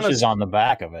brushes on the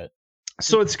back of it.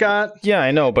 So it's got... Yeah,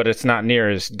 I know, but it's not near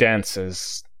as dense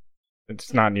as...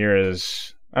 It's not near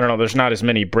as... I don't know, there's not as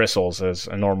many bristles as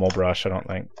a normal brush, I don't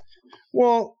think.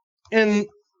 Well, and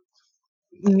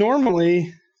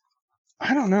normally,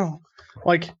 I don't know.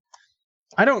 Like,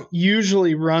 I don't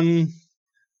usually run,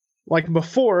 like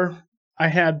before I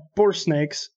had bore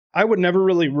snakes, I would never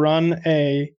really run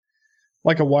a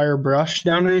wire brush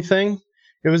down anything.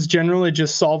 It was generally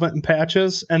just solvent and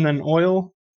patches and then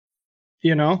oil,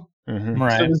 you know? Mm-hmm.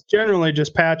 Right. So it was generally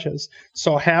just patches.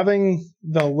 So having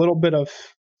the little bit of,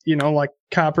 like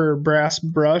copper brass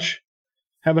brush,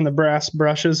 having the brass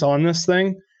brushes on this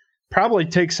thing probably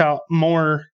takes out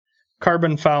more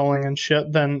carbon fouling and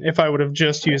shit than if I would have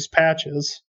just used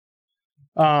patches.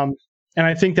 And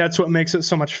I think that's what makes it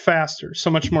so much faster,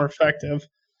 so much more effective.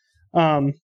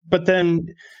 But then,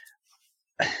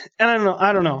 and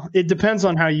I don't know. It depends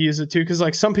on how you use it too. Cause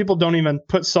like some people don't even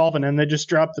put solvent in. They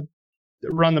just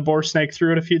run the bore snake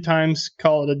through it a few times,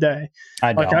 call it a day.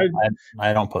 I don't.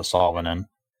 I don't put solvent in.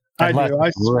 Unless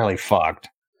it's really fucked.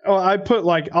 Oh, I put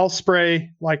I'll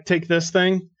spray, take this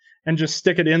thing and just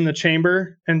stick it in the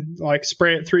chamber and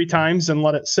spray it 3 times and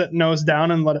let it sit nose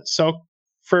down and let it soak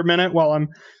for a minute while I'm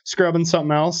scrubbing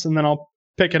something else. And then I'll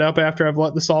pick it up after I've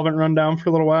let the solvent run down for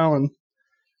a little while and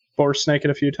bore snake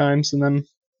it a few times and then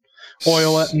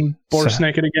oil it and bore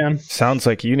snake it again. Sounds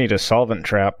like you need a solvent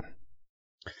trap.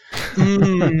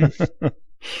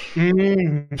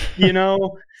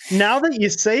 Now that you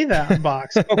say that,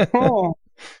 Box.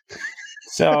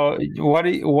 So what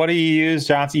do you use,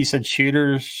 Johnson? You said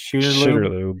shooter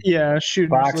lube? Yeah, shooter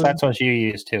Box, lube. that's what you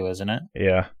use too, isn't it?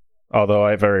 Yeah. Although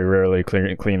I very rarely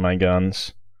clean my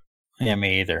guns. Yeah,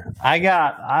 me either.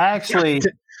 I think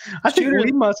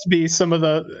we must be some of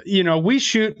the, we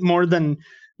shoot more than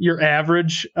your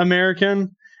average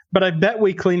American, but I bet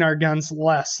we clean our guns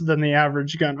less than the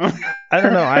average gun owner. I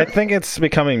don't know. I think it's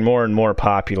becoming more and more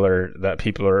popular that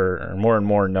people are more and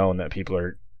more known that people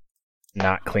are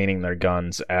not cleaning their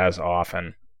guns as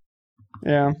often.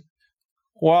 Yeah.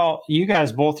 Well, you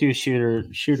guys both use shooter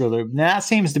lube. That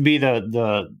seems to be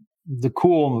the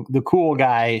cool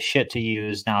guy shit to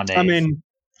use nowadays. I mean,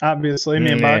 obviously,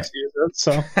 me and Box use it,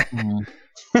 so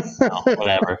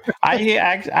whatever. I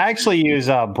actually use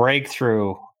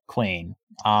Breakthrough Clean.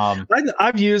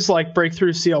 I've used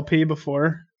Breakthrough CLP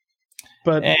before,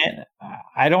 but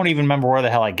I don't even remember where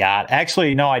the hell I got.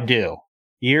 Actually, no, I do.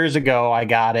 Years ago, I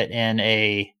got it in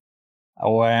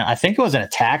I think it was an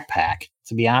attack pack.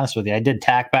 To be honest with you, I did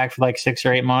tack pack for 6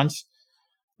 or 8 months.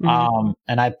 And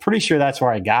I'm pretty sure that's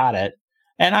where I got it.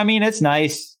 And I mean, it's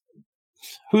nice.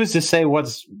 Who's to say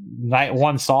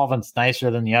one solvent's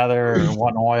nicer than the other, or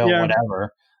one oil,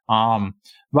 whatever.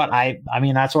 But I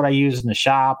mean, that's what I use in the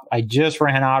shop. I'm just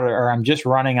running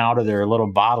out of their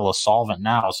little bottle of solvent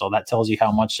now. So that tells you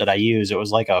how much that I use. It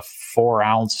was like a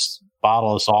 4-ounce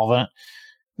bottle of solvent.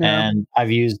 Yeah. And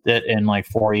I've used it in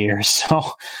 4 years.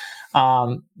 So,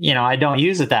 I don't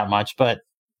use it that much, but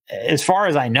as far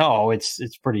as I know,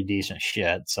 it's pretty decent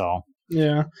shit. So,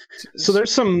 yeah. So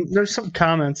there's some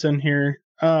comments in here.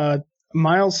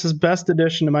 Miles says best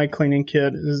addition to my cleaning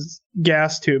kit is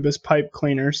gas tube as pipe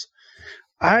cleaners.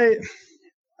 I've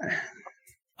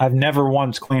never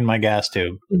once cleaned my gas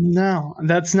tube. No,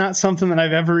 that's not something that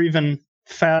I've ever even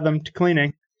fathomed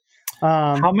cleaning.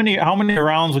 How many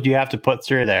rounds would you have to put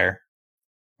through there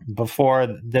before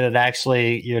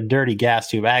your dirty gas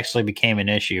tube actually became an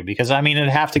issue? Because I mean, it'd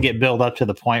have to get built up to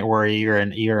the point where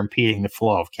you're impeding the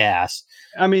flow of gas.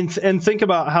 I mean, and think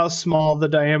about how small the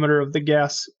diameter of the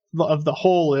gas of the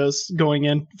hole is going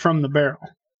in from the barrel.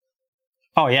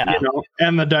 Oh yeah,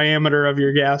 and the diameter of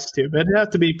your gas tube. It'd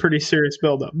have to be pretty serious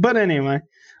buildup. But anyway,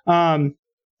 the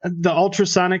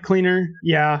ultrasonic cleaner,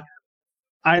 yeah,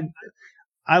 I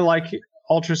like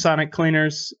ultrasonic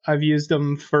cleaners. I've used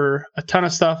them for a ton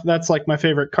of stuff. That's my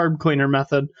favorite carb cleaner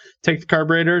method. Take the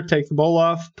carburetor, take the bowl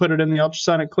off, put it in the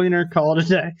ultrasonic cleaner, call it a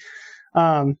day.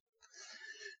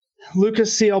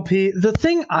 Lucas CLP. The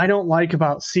thing I don't like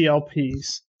about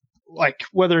CLPs,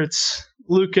 whether it's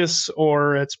Lucas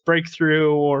or it's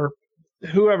Breakthrough or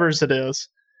whoever's it is,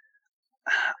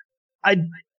 I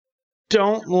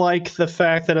don't like the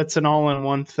fact that it's an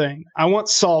all-in-one thing. I want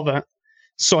solvent,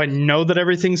 so I know that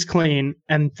everything's clean,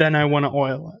 and then I want to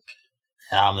oil it.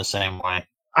 Yeah, I'm the same way.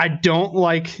 I don't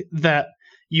like that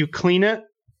you clean it.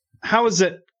 How is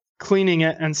it cleaning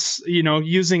it and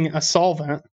using a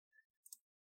solvent?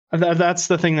 That's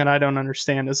the thing that I don't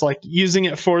understand, is using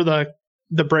it for the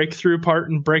breakthrough part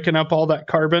and breaking up all that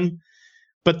carbon,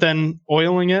 but then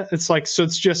oiling it. It's so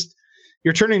it's just,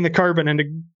 you're turning the carbon into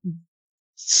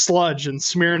sludge and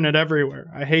smearing it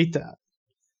everywhere. I hate that.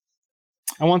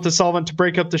 I want the solvent to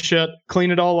break up the shit,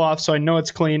 clean it all off so I know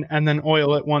it's clean, and then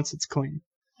oil it once it's clean.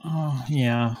 Oh,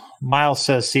 yeah. Miles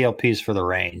says CLP's for the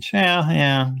range.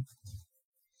 Yeah.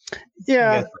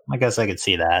 Yeah. I guess I could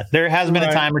see that. There has been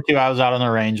a time or two I was out on the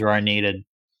range where I needed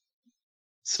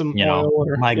some oil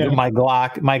or my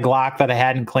Glock that I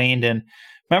hadn't cleaned. And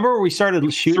remember we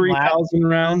started shooting 3,000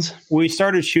 rounds. We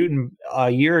started shooting a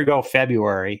year ago,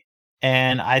 February,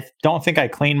 and I don't think I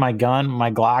cleaned my gun,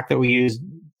 my Glock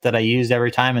that I used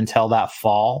every time until that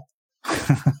fall.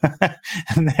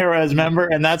 And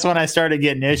that's when I started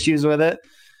getting issues with it.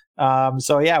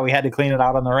 So yeah, we had to clean it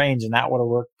out on the range, and that would have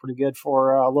worked pretty good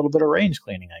for a little bit of range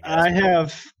cleaning, I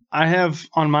guess. I have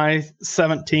on my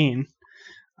 17,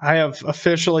 I have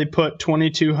officially put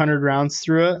 2,200 rounds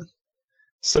through it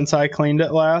since I cleaned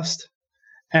it last,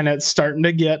 and it's starting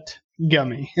to get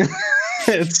gummy.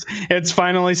 It's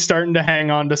finally starting to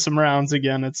hang on to some rounds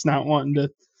again. It's not wanting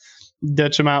to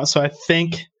ditch them out. So I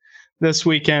think this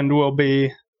weekend will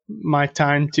be my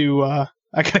time to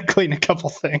I gotta clean a couple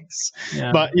things.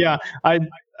 Yeah. But yeah,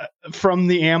 from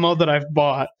the ammo that I've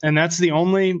bought, and that's the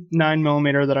only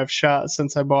 9mm that I've shot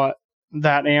since I bought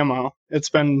that ammo. It's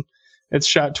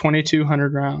shot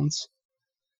 2,200 rounds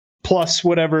plus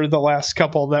whatever the last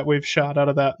couple that we've shot out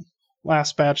of that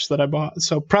last batch that I bought.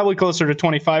 So probably closer to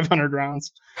 2,500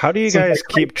 rounds. How do you guys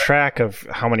keep track of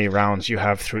how many rounds you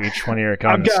have through each one of your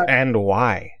guns and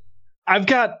why?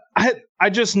 I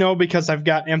just know because I've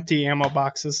got empty ammo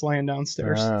boxes laying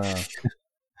downstairs.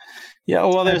 Yeah,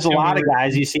 well, there's a lot of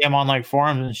guys, you see them on like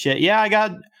forums and shit. Yeah, I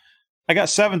got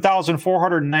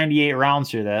 7,498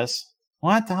 rounds through this.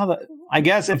 What the hell? I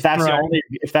guess if that's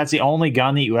the only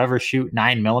gun that you ever shoot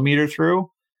 9mm through,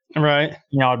 right?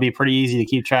 It'd be pretty easy to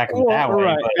keep track of it that way.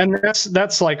 Right, and that's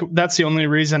the only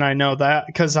reason I know that,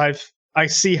 because I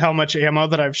see how much ammo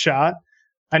that I've shot.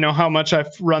 I know how much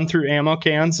I've run through ammo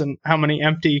cans and how many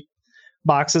empty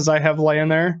boxes I have laying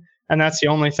there, and that's the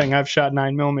only thing I've shot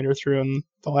 9mm through in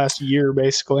the last year,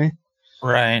 basically.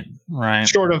 Right.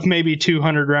 Short of maybe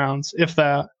 200 rounds, if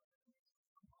that.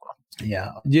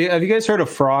 Yeah. Have you guys heard of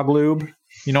Frog Lube?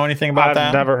 You know anything about that?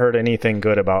 I've never heard anything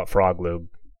good about Frog Lube.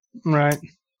 Right.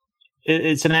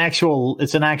 It's an actual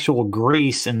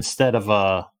grease instead of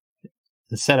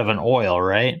an oil,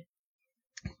 right?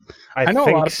 I know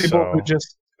a lot of people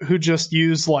who just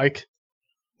use like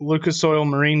Lucas Oil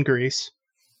Marine grease.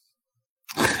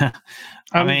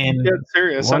 I mean, dead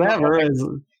serious. Whatever is,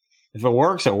 if it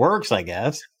works, it works, I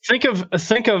guess. Think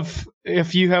of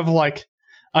if you have like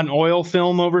an oil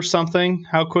film over something,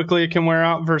 how quickly it can wear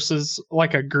out versus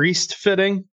like a greased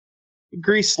fitting.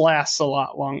 Grease lasts a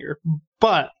lot longer,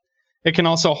 but it can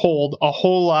also hold a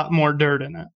whole lot more dirt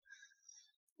in it.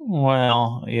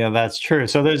 Well, yeah, that's true.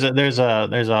 So there's a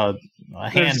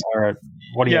hand, or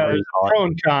what do you call it? Pro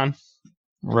and con.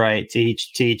 Right, to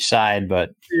each side,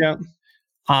 but yeah.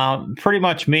 Pretty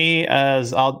much me, I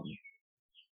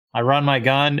run my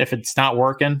gun. If it's not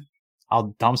working,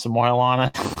 I'll dump some oil on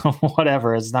it.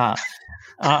 Whatever, it's not.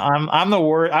 I'm the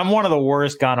worst. I'm one of the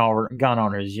worst gun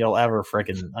owners you'll ever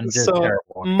freaking. I'm just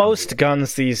terrible. Most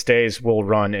guns these days will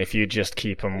run if you just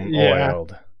keep them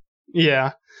oiled.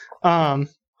 Yeah.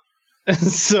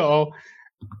 So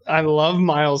I love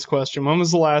Miles' question. When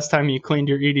was the last time you cleaned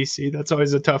your EDC? That's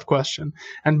always a tough question.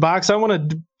 And Box, I want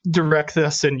to direct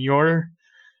this in your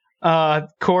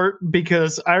court,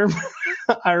 because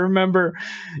I remember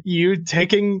you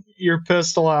taking your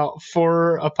pistol out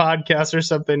for a podcast or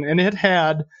something, and it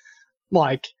had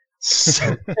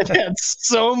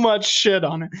so much shit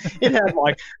on it. It had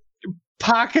like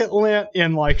pocket lint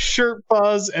and like shirt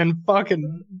fuzz and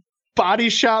fucking body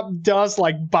shop dust,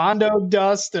 like Bondo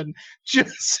dust, and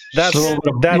just that's a little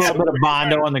bit of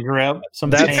Bondo on the grip.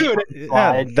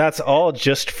 That's all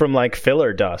just from like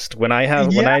filler dust. When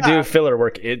I do filler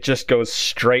work, it just goes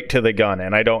straight to the gun,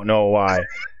 and I don't know why.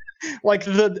 Like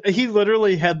he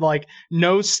literally had like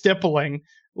no stippling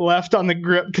left on the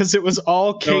grip because it was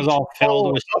all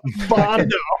filled with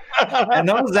Bondo. And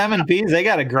those M&Ps, they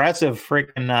got aggressive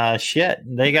freaking shit.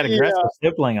 They got aggressive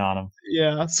stippling on them.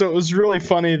 Yeah, so it was really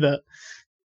funny that,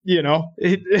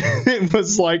 it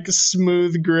was like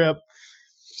smooth grip.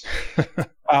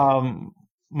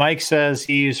 Mike says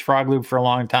he used Frog Lube for a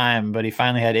long time, but he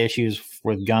finally had issues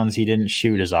with guns he didn't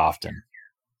shoot as often.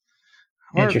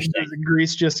 Interesting. Does the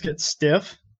grease just get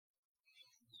stiff?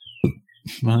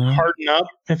 Harden up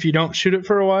if you don't shoot it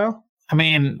for a while? I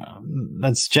mean,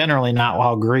 that's generally not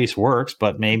how grease works,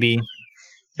 but maybe.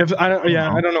 I don't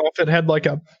know if it had like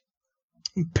a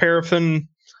paraffin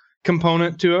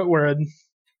component to it where it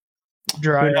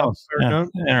dry out. Yeah.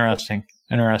 Interesting.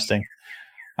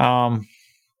 Yeah,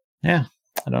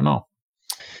 I don't know.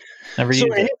 Never used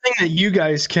anything that you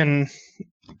guys can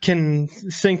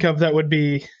think of that would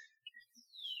be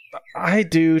I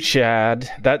do,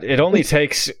 Chad. That it only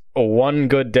takes one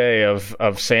good day of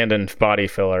sand and body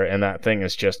filler, and that thing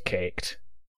is just caked.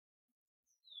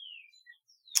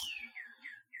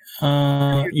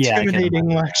 Yeah, intimidating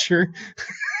lecture.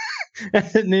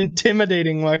 An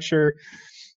intimidating lecture.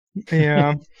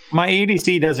 Yeah. My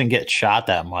EDC doesn't get shot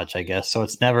that much, I guess, so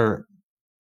it's not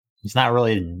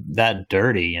really that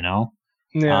dirty, you know.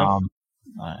 Yeah.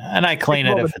 And I clean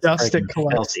it if it's dust it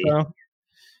collects, filthy. though.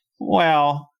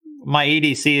 Well, my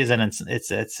EDC is in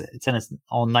it's in its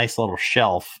own nice little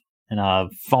shelf, in a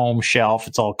foam shelf.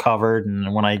 It's all covered,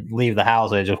 and when I leave the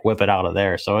house, I just whip it out of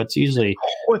there. So it's usually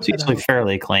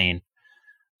fairly clean.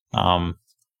 But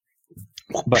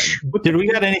did we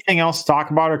got anything else to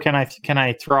talk about, or can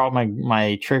I throw out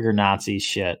my trigger Nazi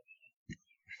shit?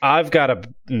 I've got a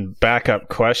backup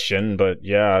question, but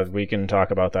yeah, we can talk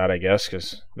about that, I guess,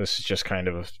 because this is just kind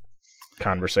of a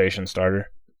conversation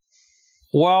starter.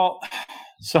 Well,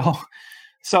 so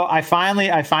I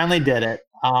finally did it.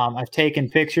 I've taken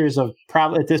pictures of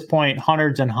probably at this point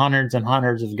hundreds and hundreds and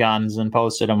hundreds of guns and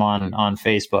posted them on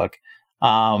Facebook.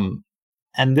 And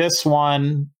this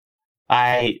one,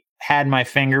 I had my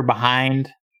finger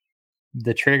behind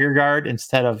the trigger guard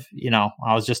instead of,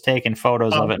 I was just taking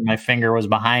photos of it and my finger was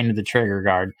behind the trigger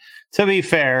guard. To be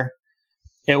fair,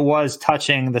 it was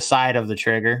touching the side of the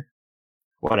trigger.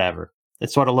 Whatever.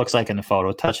 That's what it looks like in the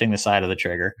photo, touching the side of the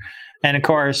trigger. And of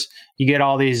course, you get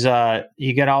all these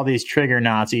trigger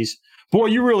Nazis. Boy,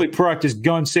 you really practice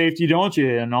gun safety, don't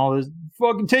you? And all this,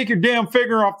 fucking take your damn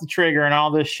finger off the trigger and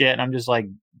all this shit. And I'm just like,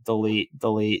 delete.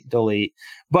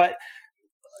 But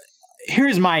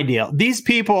here's my deal. These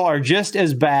people are just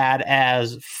as bad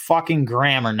as fucking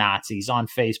grammar Nazis on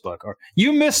Facebook. Or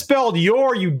you misspelled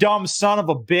you dumb son of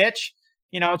a bitch.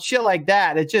 Shit like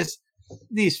that. It just,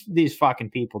 these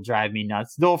fucking people drive me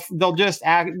nuts. They'll just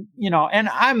act,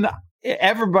 and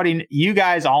everybody, you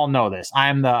guys all know this.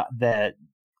 I'm the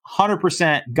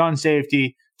 100% gun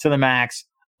safety to the max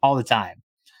all the time.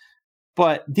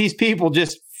 But these people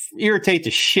just irritate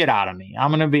the shit out of me. I'm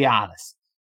going to be honest.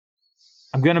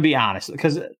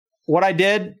 Because what I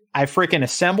did, I freaking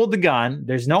assembled the gun.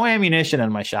 There's no ammunition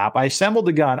in my shop. I assembled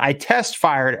the gun. I test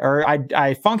fired, or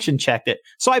I function checked it.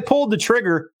 So I pulled the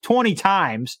trigger 20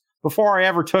 times before I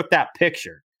ever took that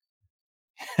picture.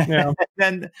 Yeah.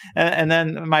 and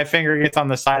then my finger gets on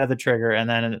the side of the trigger, and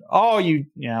then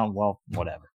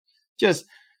whatever. Just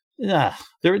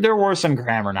there were some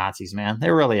grammar Nazis, man. They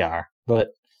really are.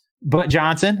 But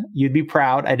Johnson, you'd be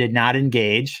proud. I did not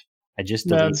engage. I just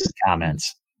deleted the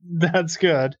comments. That's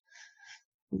good.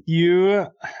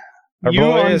 Our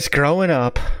boy is growing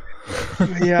up.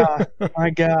 Yeah,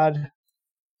 my God.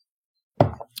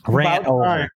 Rant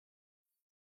over.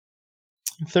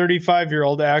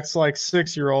 35-year-old acts like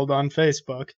 6-year-old on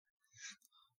Facebook.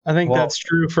 I think that's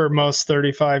true for most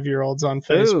 35-year-olds on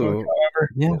Facebook.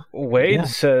 However, Wade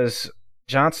says,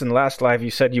 Johnson, last live you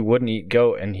said you wouldn't eat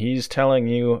goat, and he's telling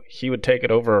you he would take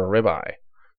it over a ribeye.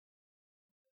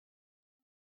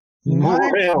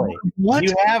 Really? What?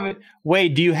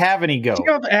 Wade, do you have any goat? Do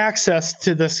you have access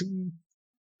to this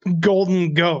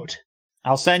golden goat?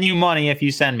 I'll send you money if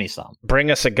you send me some. Bring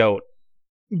us a goat.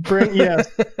 Yes.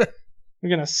 We're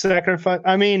going to sacrifice.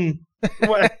 I mean,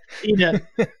 what? Eat it.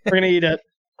 We're going to eat it.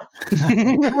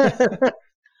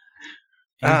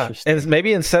 And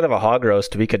maybe instead of a hog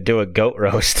roast, we could do a goat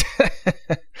roast.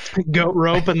 Goat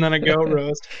rope and then a goat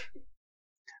roast.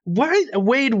 Why,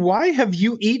 Wade, why have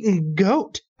you eaten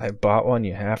goat? I bought one.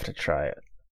 You have to try it.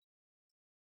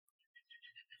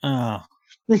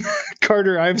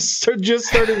 Carter, I've just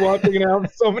started watching and I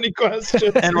have so many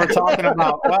questions. And we're talking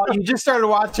about, you just started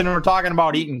watching and we're talking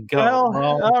about eating goat.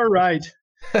 Well, all right.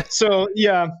 So,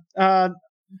 yeah.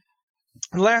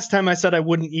 Last time I said I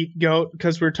wouldn't eat goat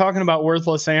because we were talking about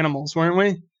worthless animals, weren't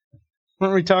we?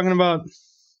 Weren't we talking about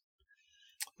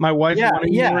my wife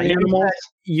wanting more animals?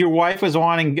 Your wife was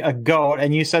wanting a goat,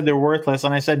 and you said they're worthless.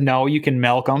 And I said, no, you can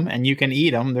milk them and you can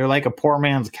eat them. They're like a poor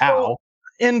man's cow.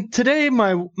 And today,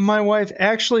 my wife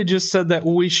actually just said that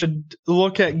we should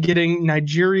look at getting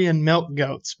Nigerian milk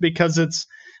goats because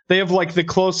they have like the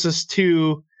closest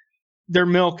to, their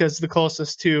milk is the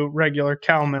closest to regular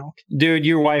cow milk. Dude,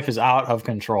 your wife is out of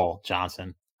control,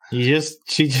 Johnson. She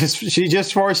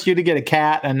just forced you to get a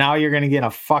cat, and now you're gonna get a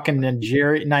fucking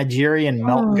Nigerian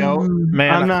milk goat.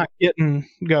 Man, I'm not getting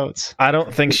goats. I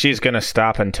don't think she's gonna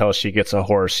stop until she gets a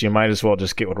horse. You might as well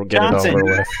just get it over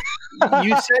with.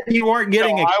 You said you weren't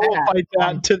getting a cat. I will fight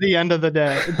that to the end of the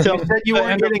day. You said you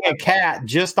weren't getting a cat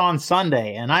just on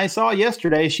Sunday, and I saw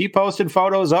yesterday she posted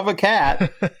photos of a cat.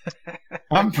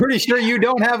 I'm pretty sure you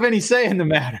don't have any say in the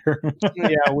matter.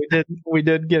 Yeah, we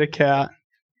did get a cat.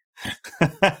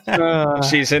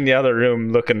 She's in the other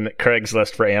room looking at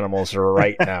Craigslist for animals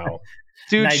right now.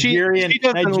 Dude, Nigerian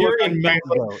milk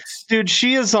goats. Dude,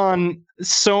 she is on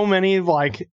so many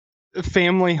like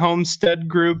family homestead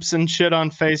groups and shit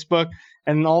on Facebook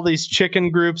and all these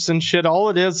chicken groups and shit. All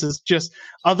it is just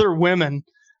other women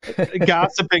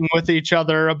gossiping with each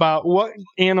other about what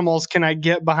animals can I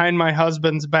get behind my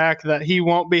husband's back that he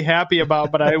won't be happy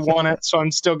about, but I want it, so I'm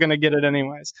still going to get it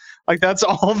anyways. Like, that's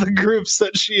all the groups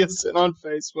that she is in on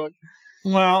Facebook.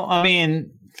 Well, I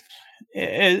mean,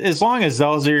 as long as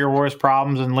those are your worst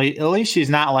problems, and at least she's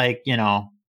not like,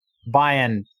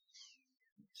 buying,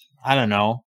 I don't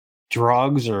know,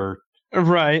 drugs or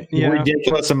right, yeah,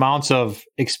 ridiculous amounts of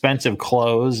expensive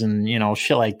clothes and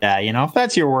shit like that. If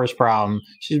that's your worst problem,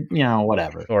 she's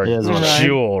whatever. Or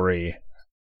jewelry,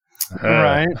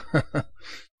 right?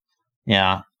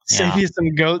 Yeah, save you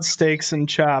some goat steaks and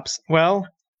chops. Well,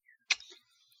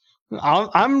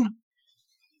 I'll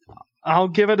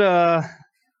give it a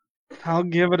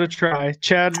try.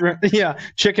 Chad, yeah,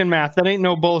 chicken math. That ain't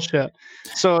no bullshit.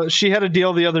 So she had a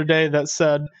deal the other day that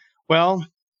said, well,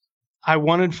 I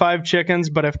wanted 5 chickens,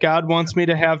 but if God wants me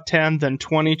to have 10, then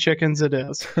 20 chickens it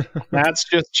is. That's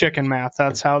just chicken math.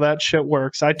 That's how that shit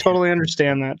works. I totally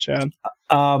understand that, Chad.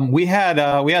 We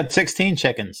had 16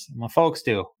 chickens. My folks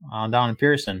do down in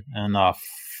Pearson, and a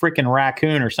freaking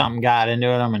raccoon or something got into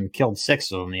them and killed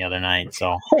 6 of them the other night.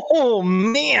 So, oh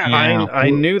man,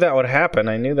 I knew that would happen.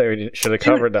 I knew they should have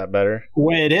covered that better.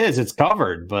 Well, it's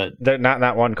covered, but they're not in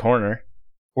that one corner.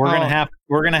 We're gonna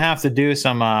have to do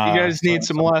some. You guys need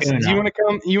some lessons. You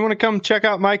want to come check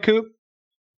out my coop?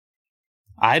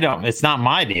 I don't. It's not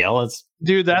my deal. It's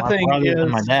dude. That thing is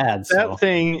my dad's. That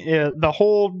thing is the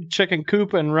whole chicken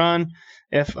coop and run.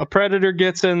 If a predator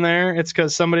gets in there, it's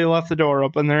because somebody left the door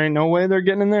open. There ain't no way they're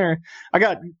getting in there. I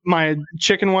got my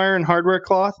chicken wire and hardware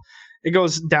cloth. It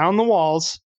goes down the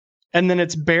walls, and then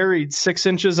it's buried 6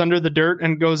 inches under the dirt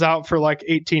and goes out for like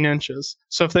 18 inches.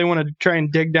 So if they want to try and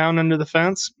dig down under the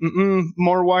fence,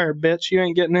 more wire, bitch. You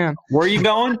ain't getting in. Where are you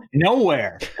going?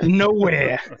 Nowhere.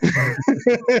 Nowhere.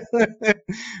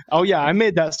 Oh, yeah. I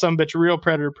made that sumbitch real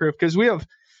predator proof because we have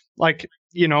like,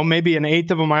 maybe an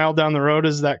 1/8 of a mile down the road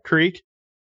is that creek.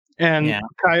 And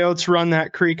coyotes run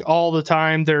that creek all the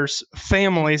time. There's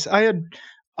families. I had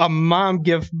a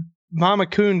Mama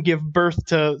Coon give birth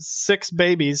to 6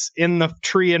 babies in the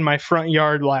tree in my front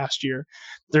yard last year.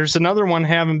 There's another one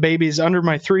having babies under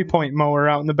my 3-point mower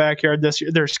out in the backyard this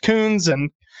year. There's coons and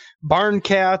barn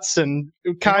cats and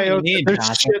coyotes.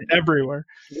 There's shit everywhere.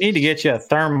 You need to get you a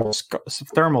thermal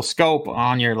scope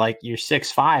on your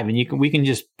 6'5", and we can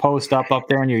just post up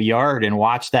there in your yard and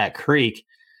watch that creek.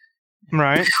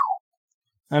 Right.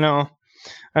 I know.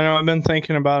 I've been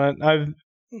thinking about it.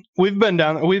 We've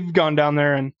gone down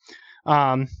there and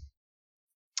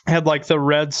had like the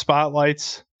red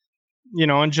spotlights,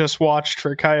 and just watched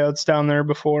for coyotes down there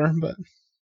before. But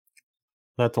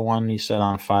that the one you set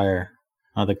on fire?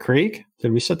 The creek?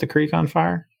 Did we set the creek on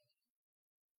fire?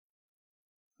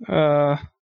 What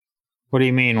do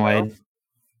you mean, Wade?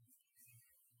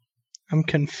 I'm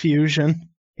confusion.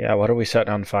 Yeah, what are we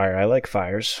setting on fire? I like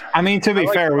fires. I mean, to be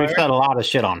fair, we've set a lot of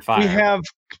shit on fire. We have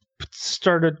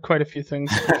started quite a few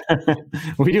things.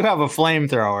 We do have a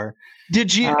flamethrower.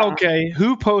 Did you? Okay,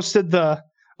 who posted the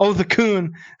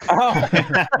coon? Oh,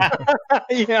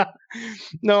 yeah.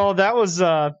 No, that was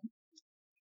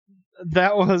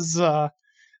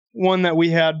one that we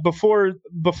had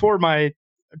before my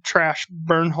trash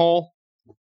burn hole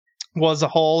was a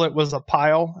hole. It was a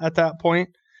pile at that point,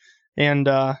 and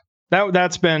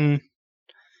that's been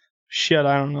shit.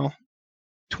 I don't know.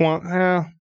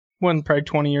 Wasn't probably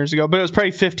 20 years ago, but it was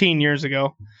probably 15 years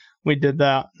ago we did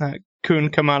that. That coon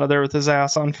come out of there with his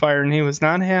ass on fire, and he was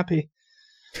not happy.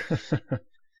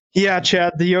 Yeah,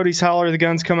 Chad, the Yotes holler, the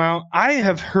guns come out. I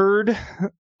have heard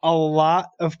a lot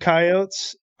of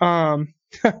coyotes. There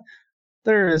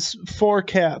is 4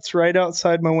 cats right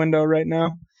outside my window right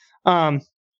now.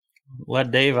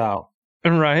 Let Dave out.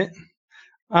 Right.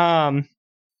 But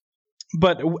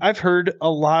I've heard a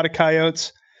lot of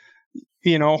coyotes,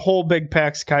 whole big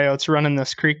packs of coyotes running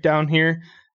this creek down here,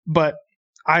 but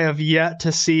I have yet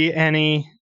to see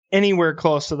anywhere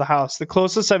close to the house. The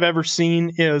closest I've ever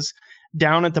seen is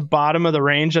down at the bottom of the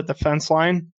range at the fence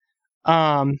line.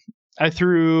 I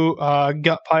threw a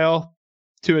gut pile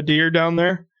to a deer down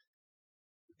there,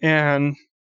 and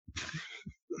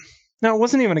no, it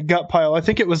wasn't even a gut pile. I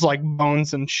think it was like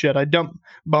bones and shit. I dumped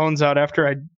bones out after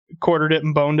I quartered it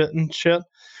and boned it and shit,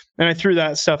 and I threw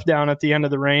that stuff down at the end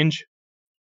of the range,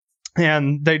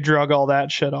 and they drug all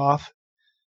that shit off.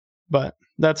 But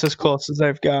that's as close as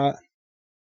I've got.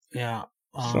 Yeah.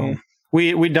 So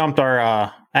We dumped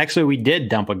our actually we did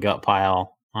dump a gut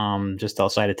pile just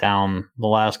outside of town the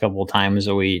last couple of times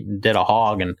that we did a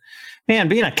hog, and man,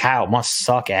 being a cow must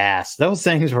suck ass. Those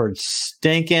things were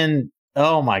stinking.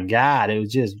 Oh my God, it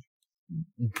was just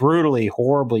brutally,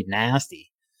 horribly nasty.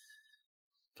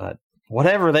 But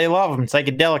whatever, they love them. It's like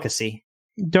a delicacy.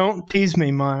 Don't tease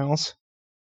me, Miles.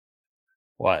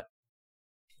 What?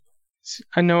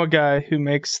 I know a guy who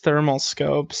makes thermal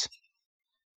scopes.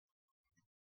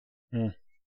 I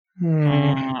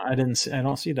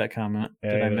don't see that comment.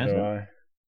 Yeah, Did I miss it?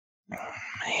 Oh,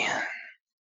 man.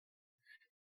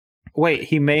 Wait,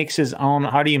 he makes his own.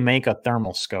 How do you make a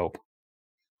thermal scope?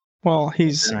 Well,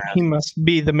 he must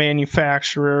be the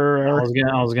manufacturer.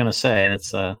 I was gonna say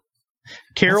it's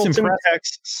Carrollton,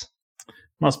 Texas.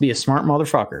 Must be a smart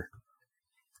motherfucker.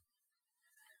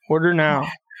 Order now.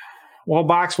 Well,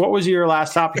 Box, what was your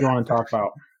last topic you want to talk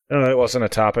about? No, it wasn't a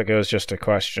topic. It was just a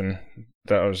question.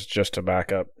 That was just to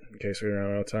back up in case we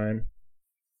ran out of time.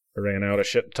 We ran out of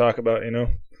shit to talk about, you know?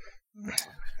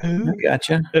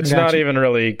 Gotcha. It's not even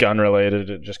really gun related.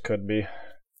 It just could be.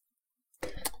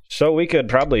 So we could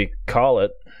probably call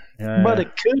it. But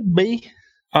it could be.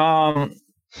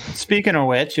 Speaking of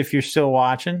which, if you're still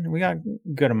watching, we got a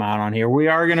good amount on here. We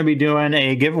are going to be doing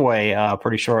a giveaway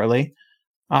pretty shortly.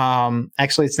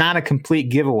 Actually, it's not a complete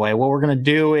giveaway. What we're going to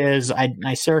do is I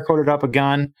Cerakoted up a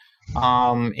gun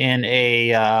in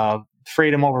a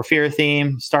Freedom Over Fear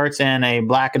theme. Starts in a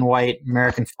black and white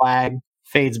American flag,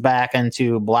 fades back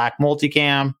into black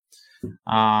multicam.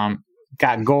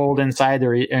 Got gold inside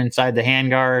the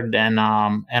handguard and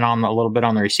on a little bit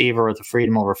on the receiver with the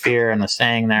Freedom Over Fear and the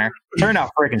saying there. Turned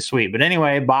out freaking sweet. But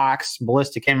anyway, Box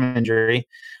Ballistic Imagery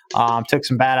took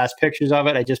some badass pictures of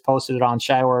it. I just posted it on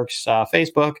Shyworks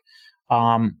Facebook.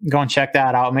 Go and check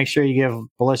that out. Make sure you give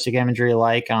Ballistic Imagery a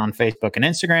like on Facebook and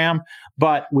Instagram.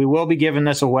 But we will be giving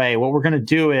this away. What we're going to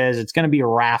do is it's going to be a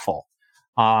raffle.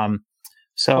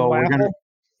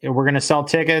 We're going to sell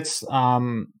tickets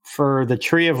for the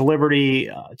Tree of Liberty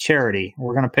charity.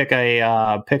 We're going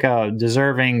to pick a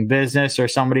deserving business or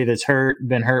somebody that's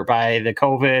been hurt by the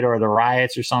COVID or the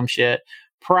riots or some shit.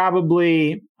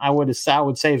 Probably, I would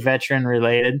say veteran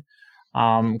related,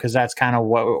 because that's kind of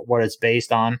what it's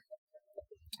based on.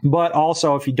 But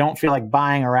also, if you don't feel like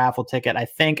buying a raffle ticket, I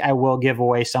think I will give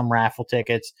away some raffle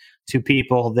tickets to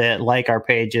people that like our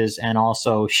pages and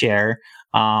also share.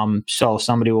 So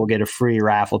somebody will get a free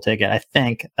raffle ticket. I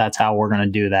think that's how we're going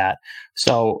to do that.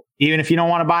 So even if you don't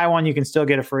want to buy one, you can still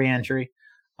get a free entry.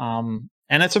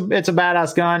 And it's a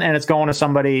badass gun, and it's going to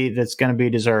somebody that's going to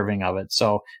be deserving of it.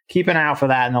 So keep an eye out for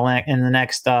that in the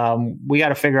next. We got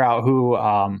to figure out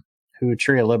who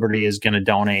Tree of Liberty is going to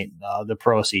donate the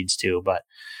proceeds to, but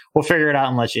we'll figure it out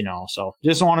and let you know. So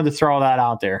just wanted to throw that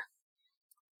out there.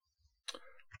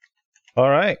 All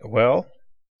right. Well,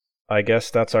 I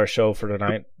guess that's our show for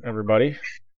tonight, everybody.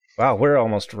 Wow, we're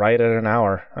almost right at an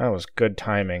hour. That was good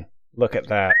timing. Look at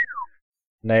that.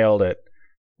 Nailed it.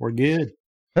 We're good.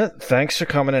 Thanks for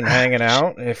coming and hanging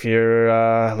out. If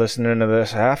you're listening to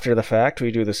this after the fact,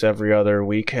 we do this every other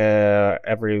week,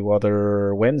 every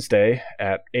other Wednesday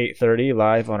at 8:30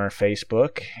 live on our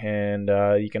Facebook. And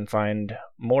you can find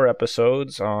more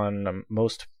episodes on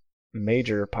most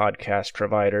major podcast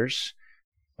providers.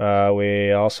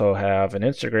 We also have an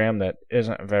Instagram that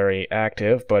isn't very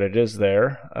active, but it is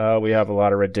there. We have a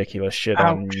lot of ridiculous shit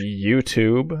on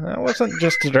YouTube. That wasn't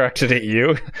just directed at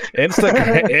you.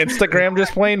 Instagram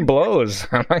just plain blows.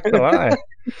 I'm not gonna lie.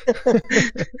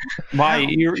 Why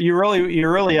you're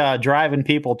really driving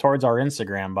people towards our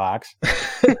Instagram, Box.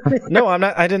 No, I'm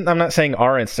not. I'm not saying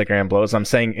our Instagram blows. I'm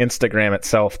saying Instagram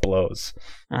itself blows.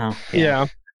 Oh, yeah.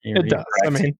 It does.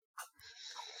 Correct.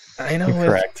 I know. You're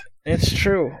correct. It's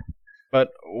true. But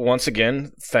once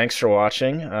again, thanks for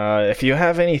watching. If you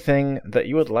have anything that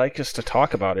you would like us to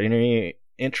talk about, any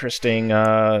interesting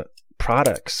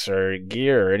products or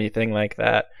gear or anything like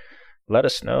that, let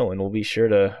us know and we'll be sure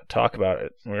to talk about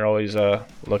it. We're always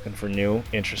looking for new,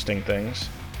 interesting things.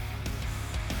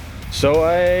 So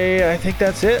I think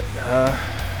that's it.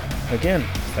 Again,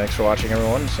 thanks for watching,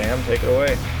 everyone. Sam, take it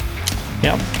away.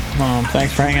 Yep.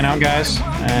 Thanks for hanging out, guys.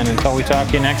 And until we talk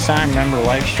to you next time, remember,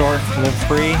 life's short, live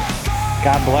free.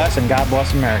 God bless, and God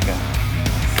bless America.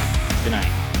 Good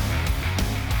night.